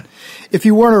kidding. If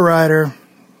you weren't a writer,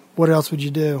 what else would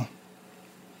you do?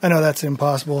 I know that's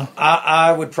impossible.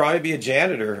 I would probably be a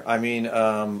janitor. I mean,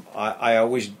 I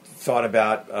always thought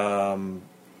about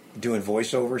doing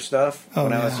voiceover stuff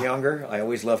when I was younger. I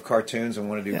always loved cartoons and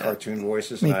wanted to do cartoon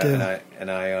voices. Me too.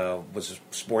 And I was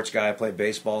a sports guy. I played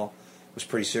baseball. Was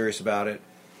pretty serious about it.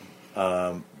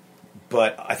 But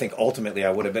I think ultimately I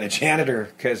would have been a janitor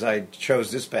because I chose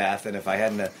this path. And if I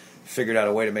hadn't figured out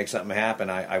a way to make something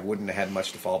happen, I wouldn't have had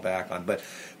much to fall back on. But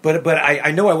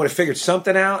I know I would have figured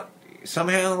something out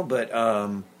somehow, but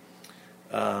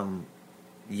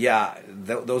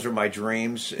those are my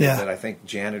dreams. That I think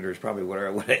janitor is probably where I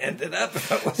would have ended up.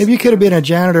 Maybe you could have been a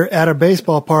janitor at a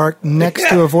baseball park next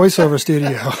to a voiceover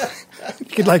studio. You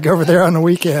could like go over there on the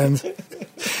weekends.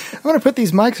 I'm going to put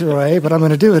these mics away, but I'm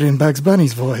going to do it in Bugs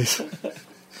Bunny's voice.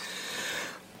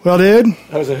 Well, dude.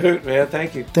 That was a hoot, man.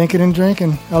 Thank you. Thinking and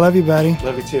drinking. I love you, buddy.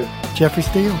 Love you too. Jeffrey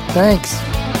Steele.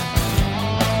 Thanks.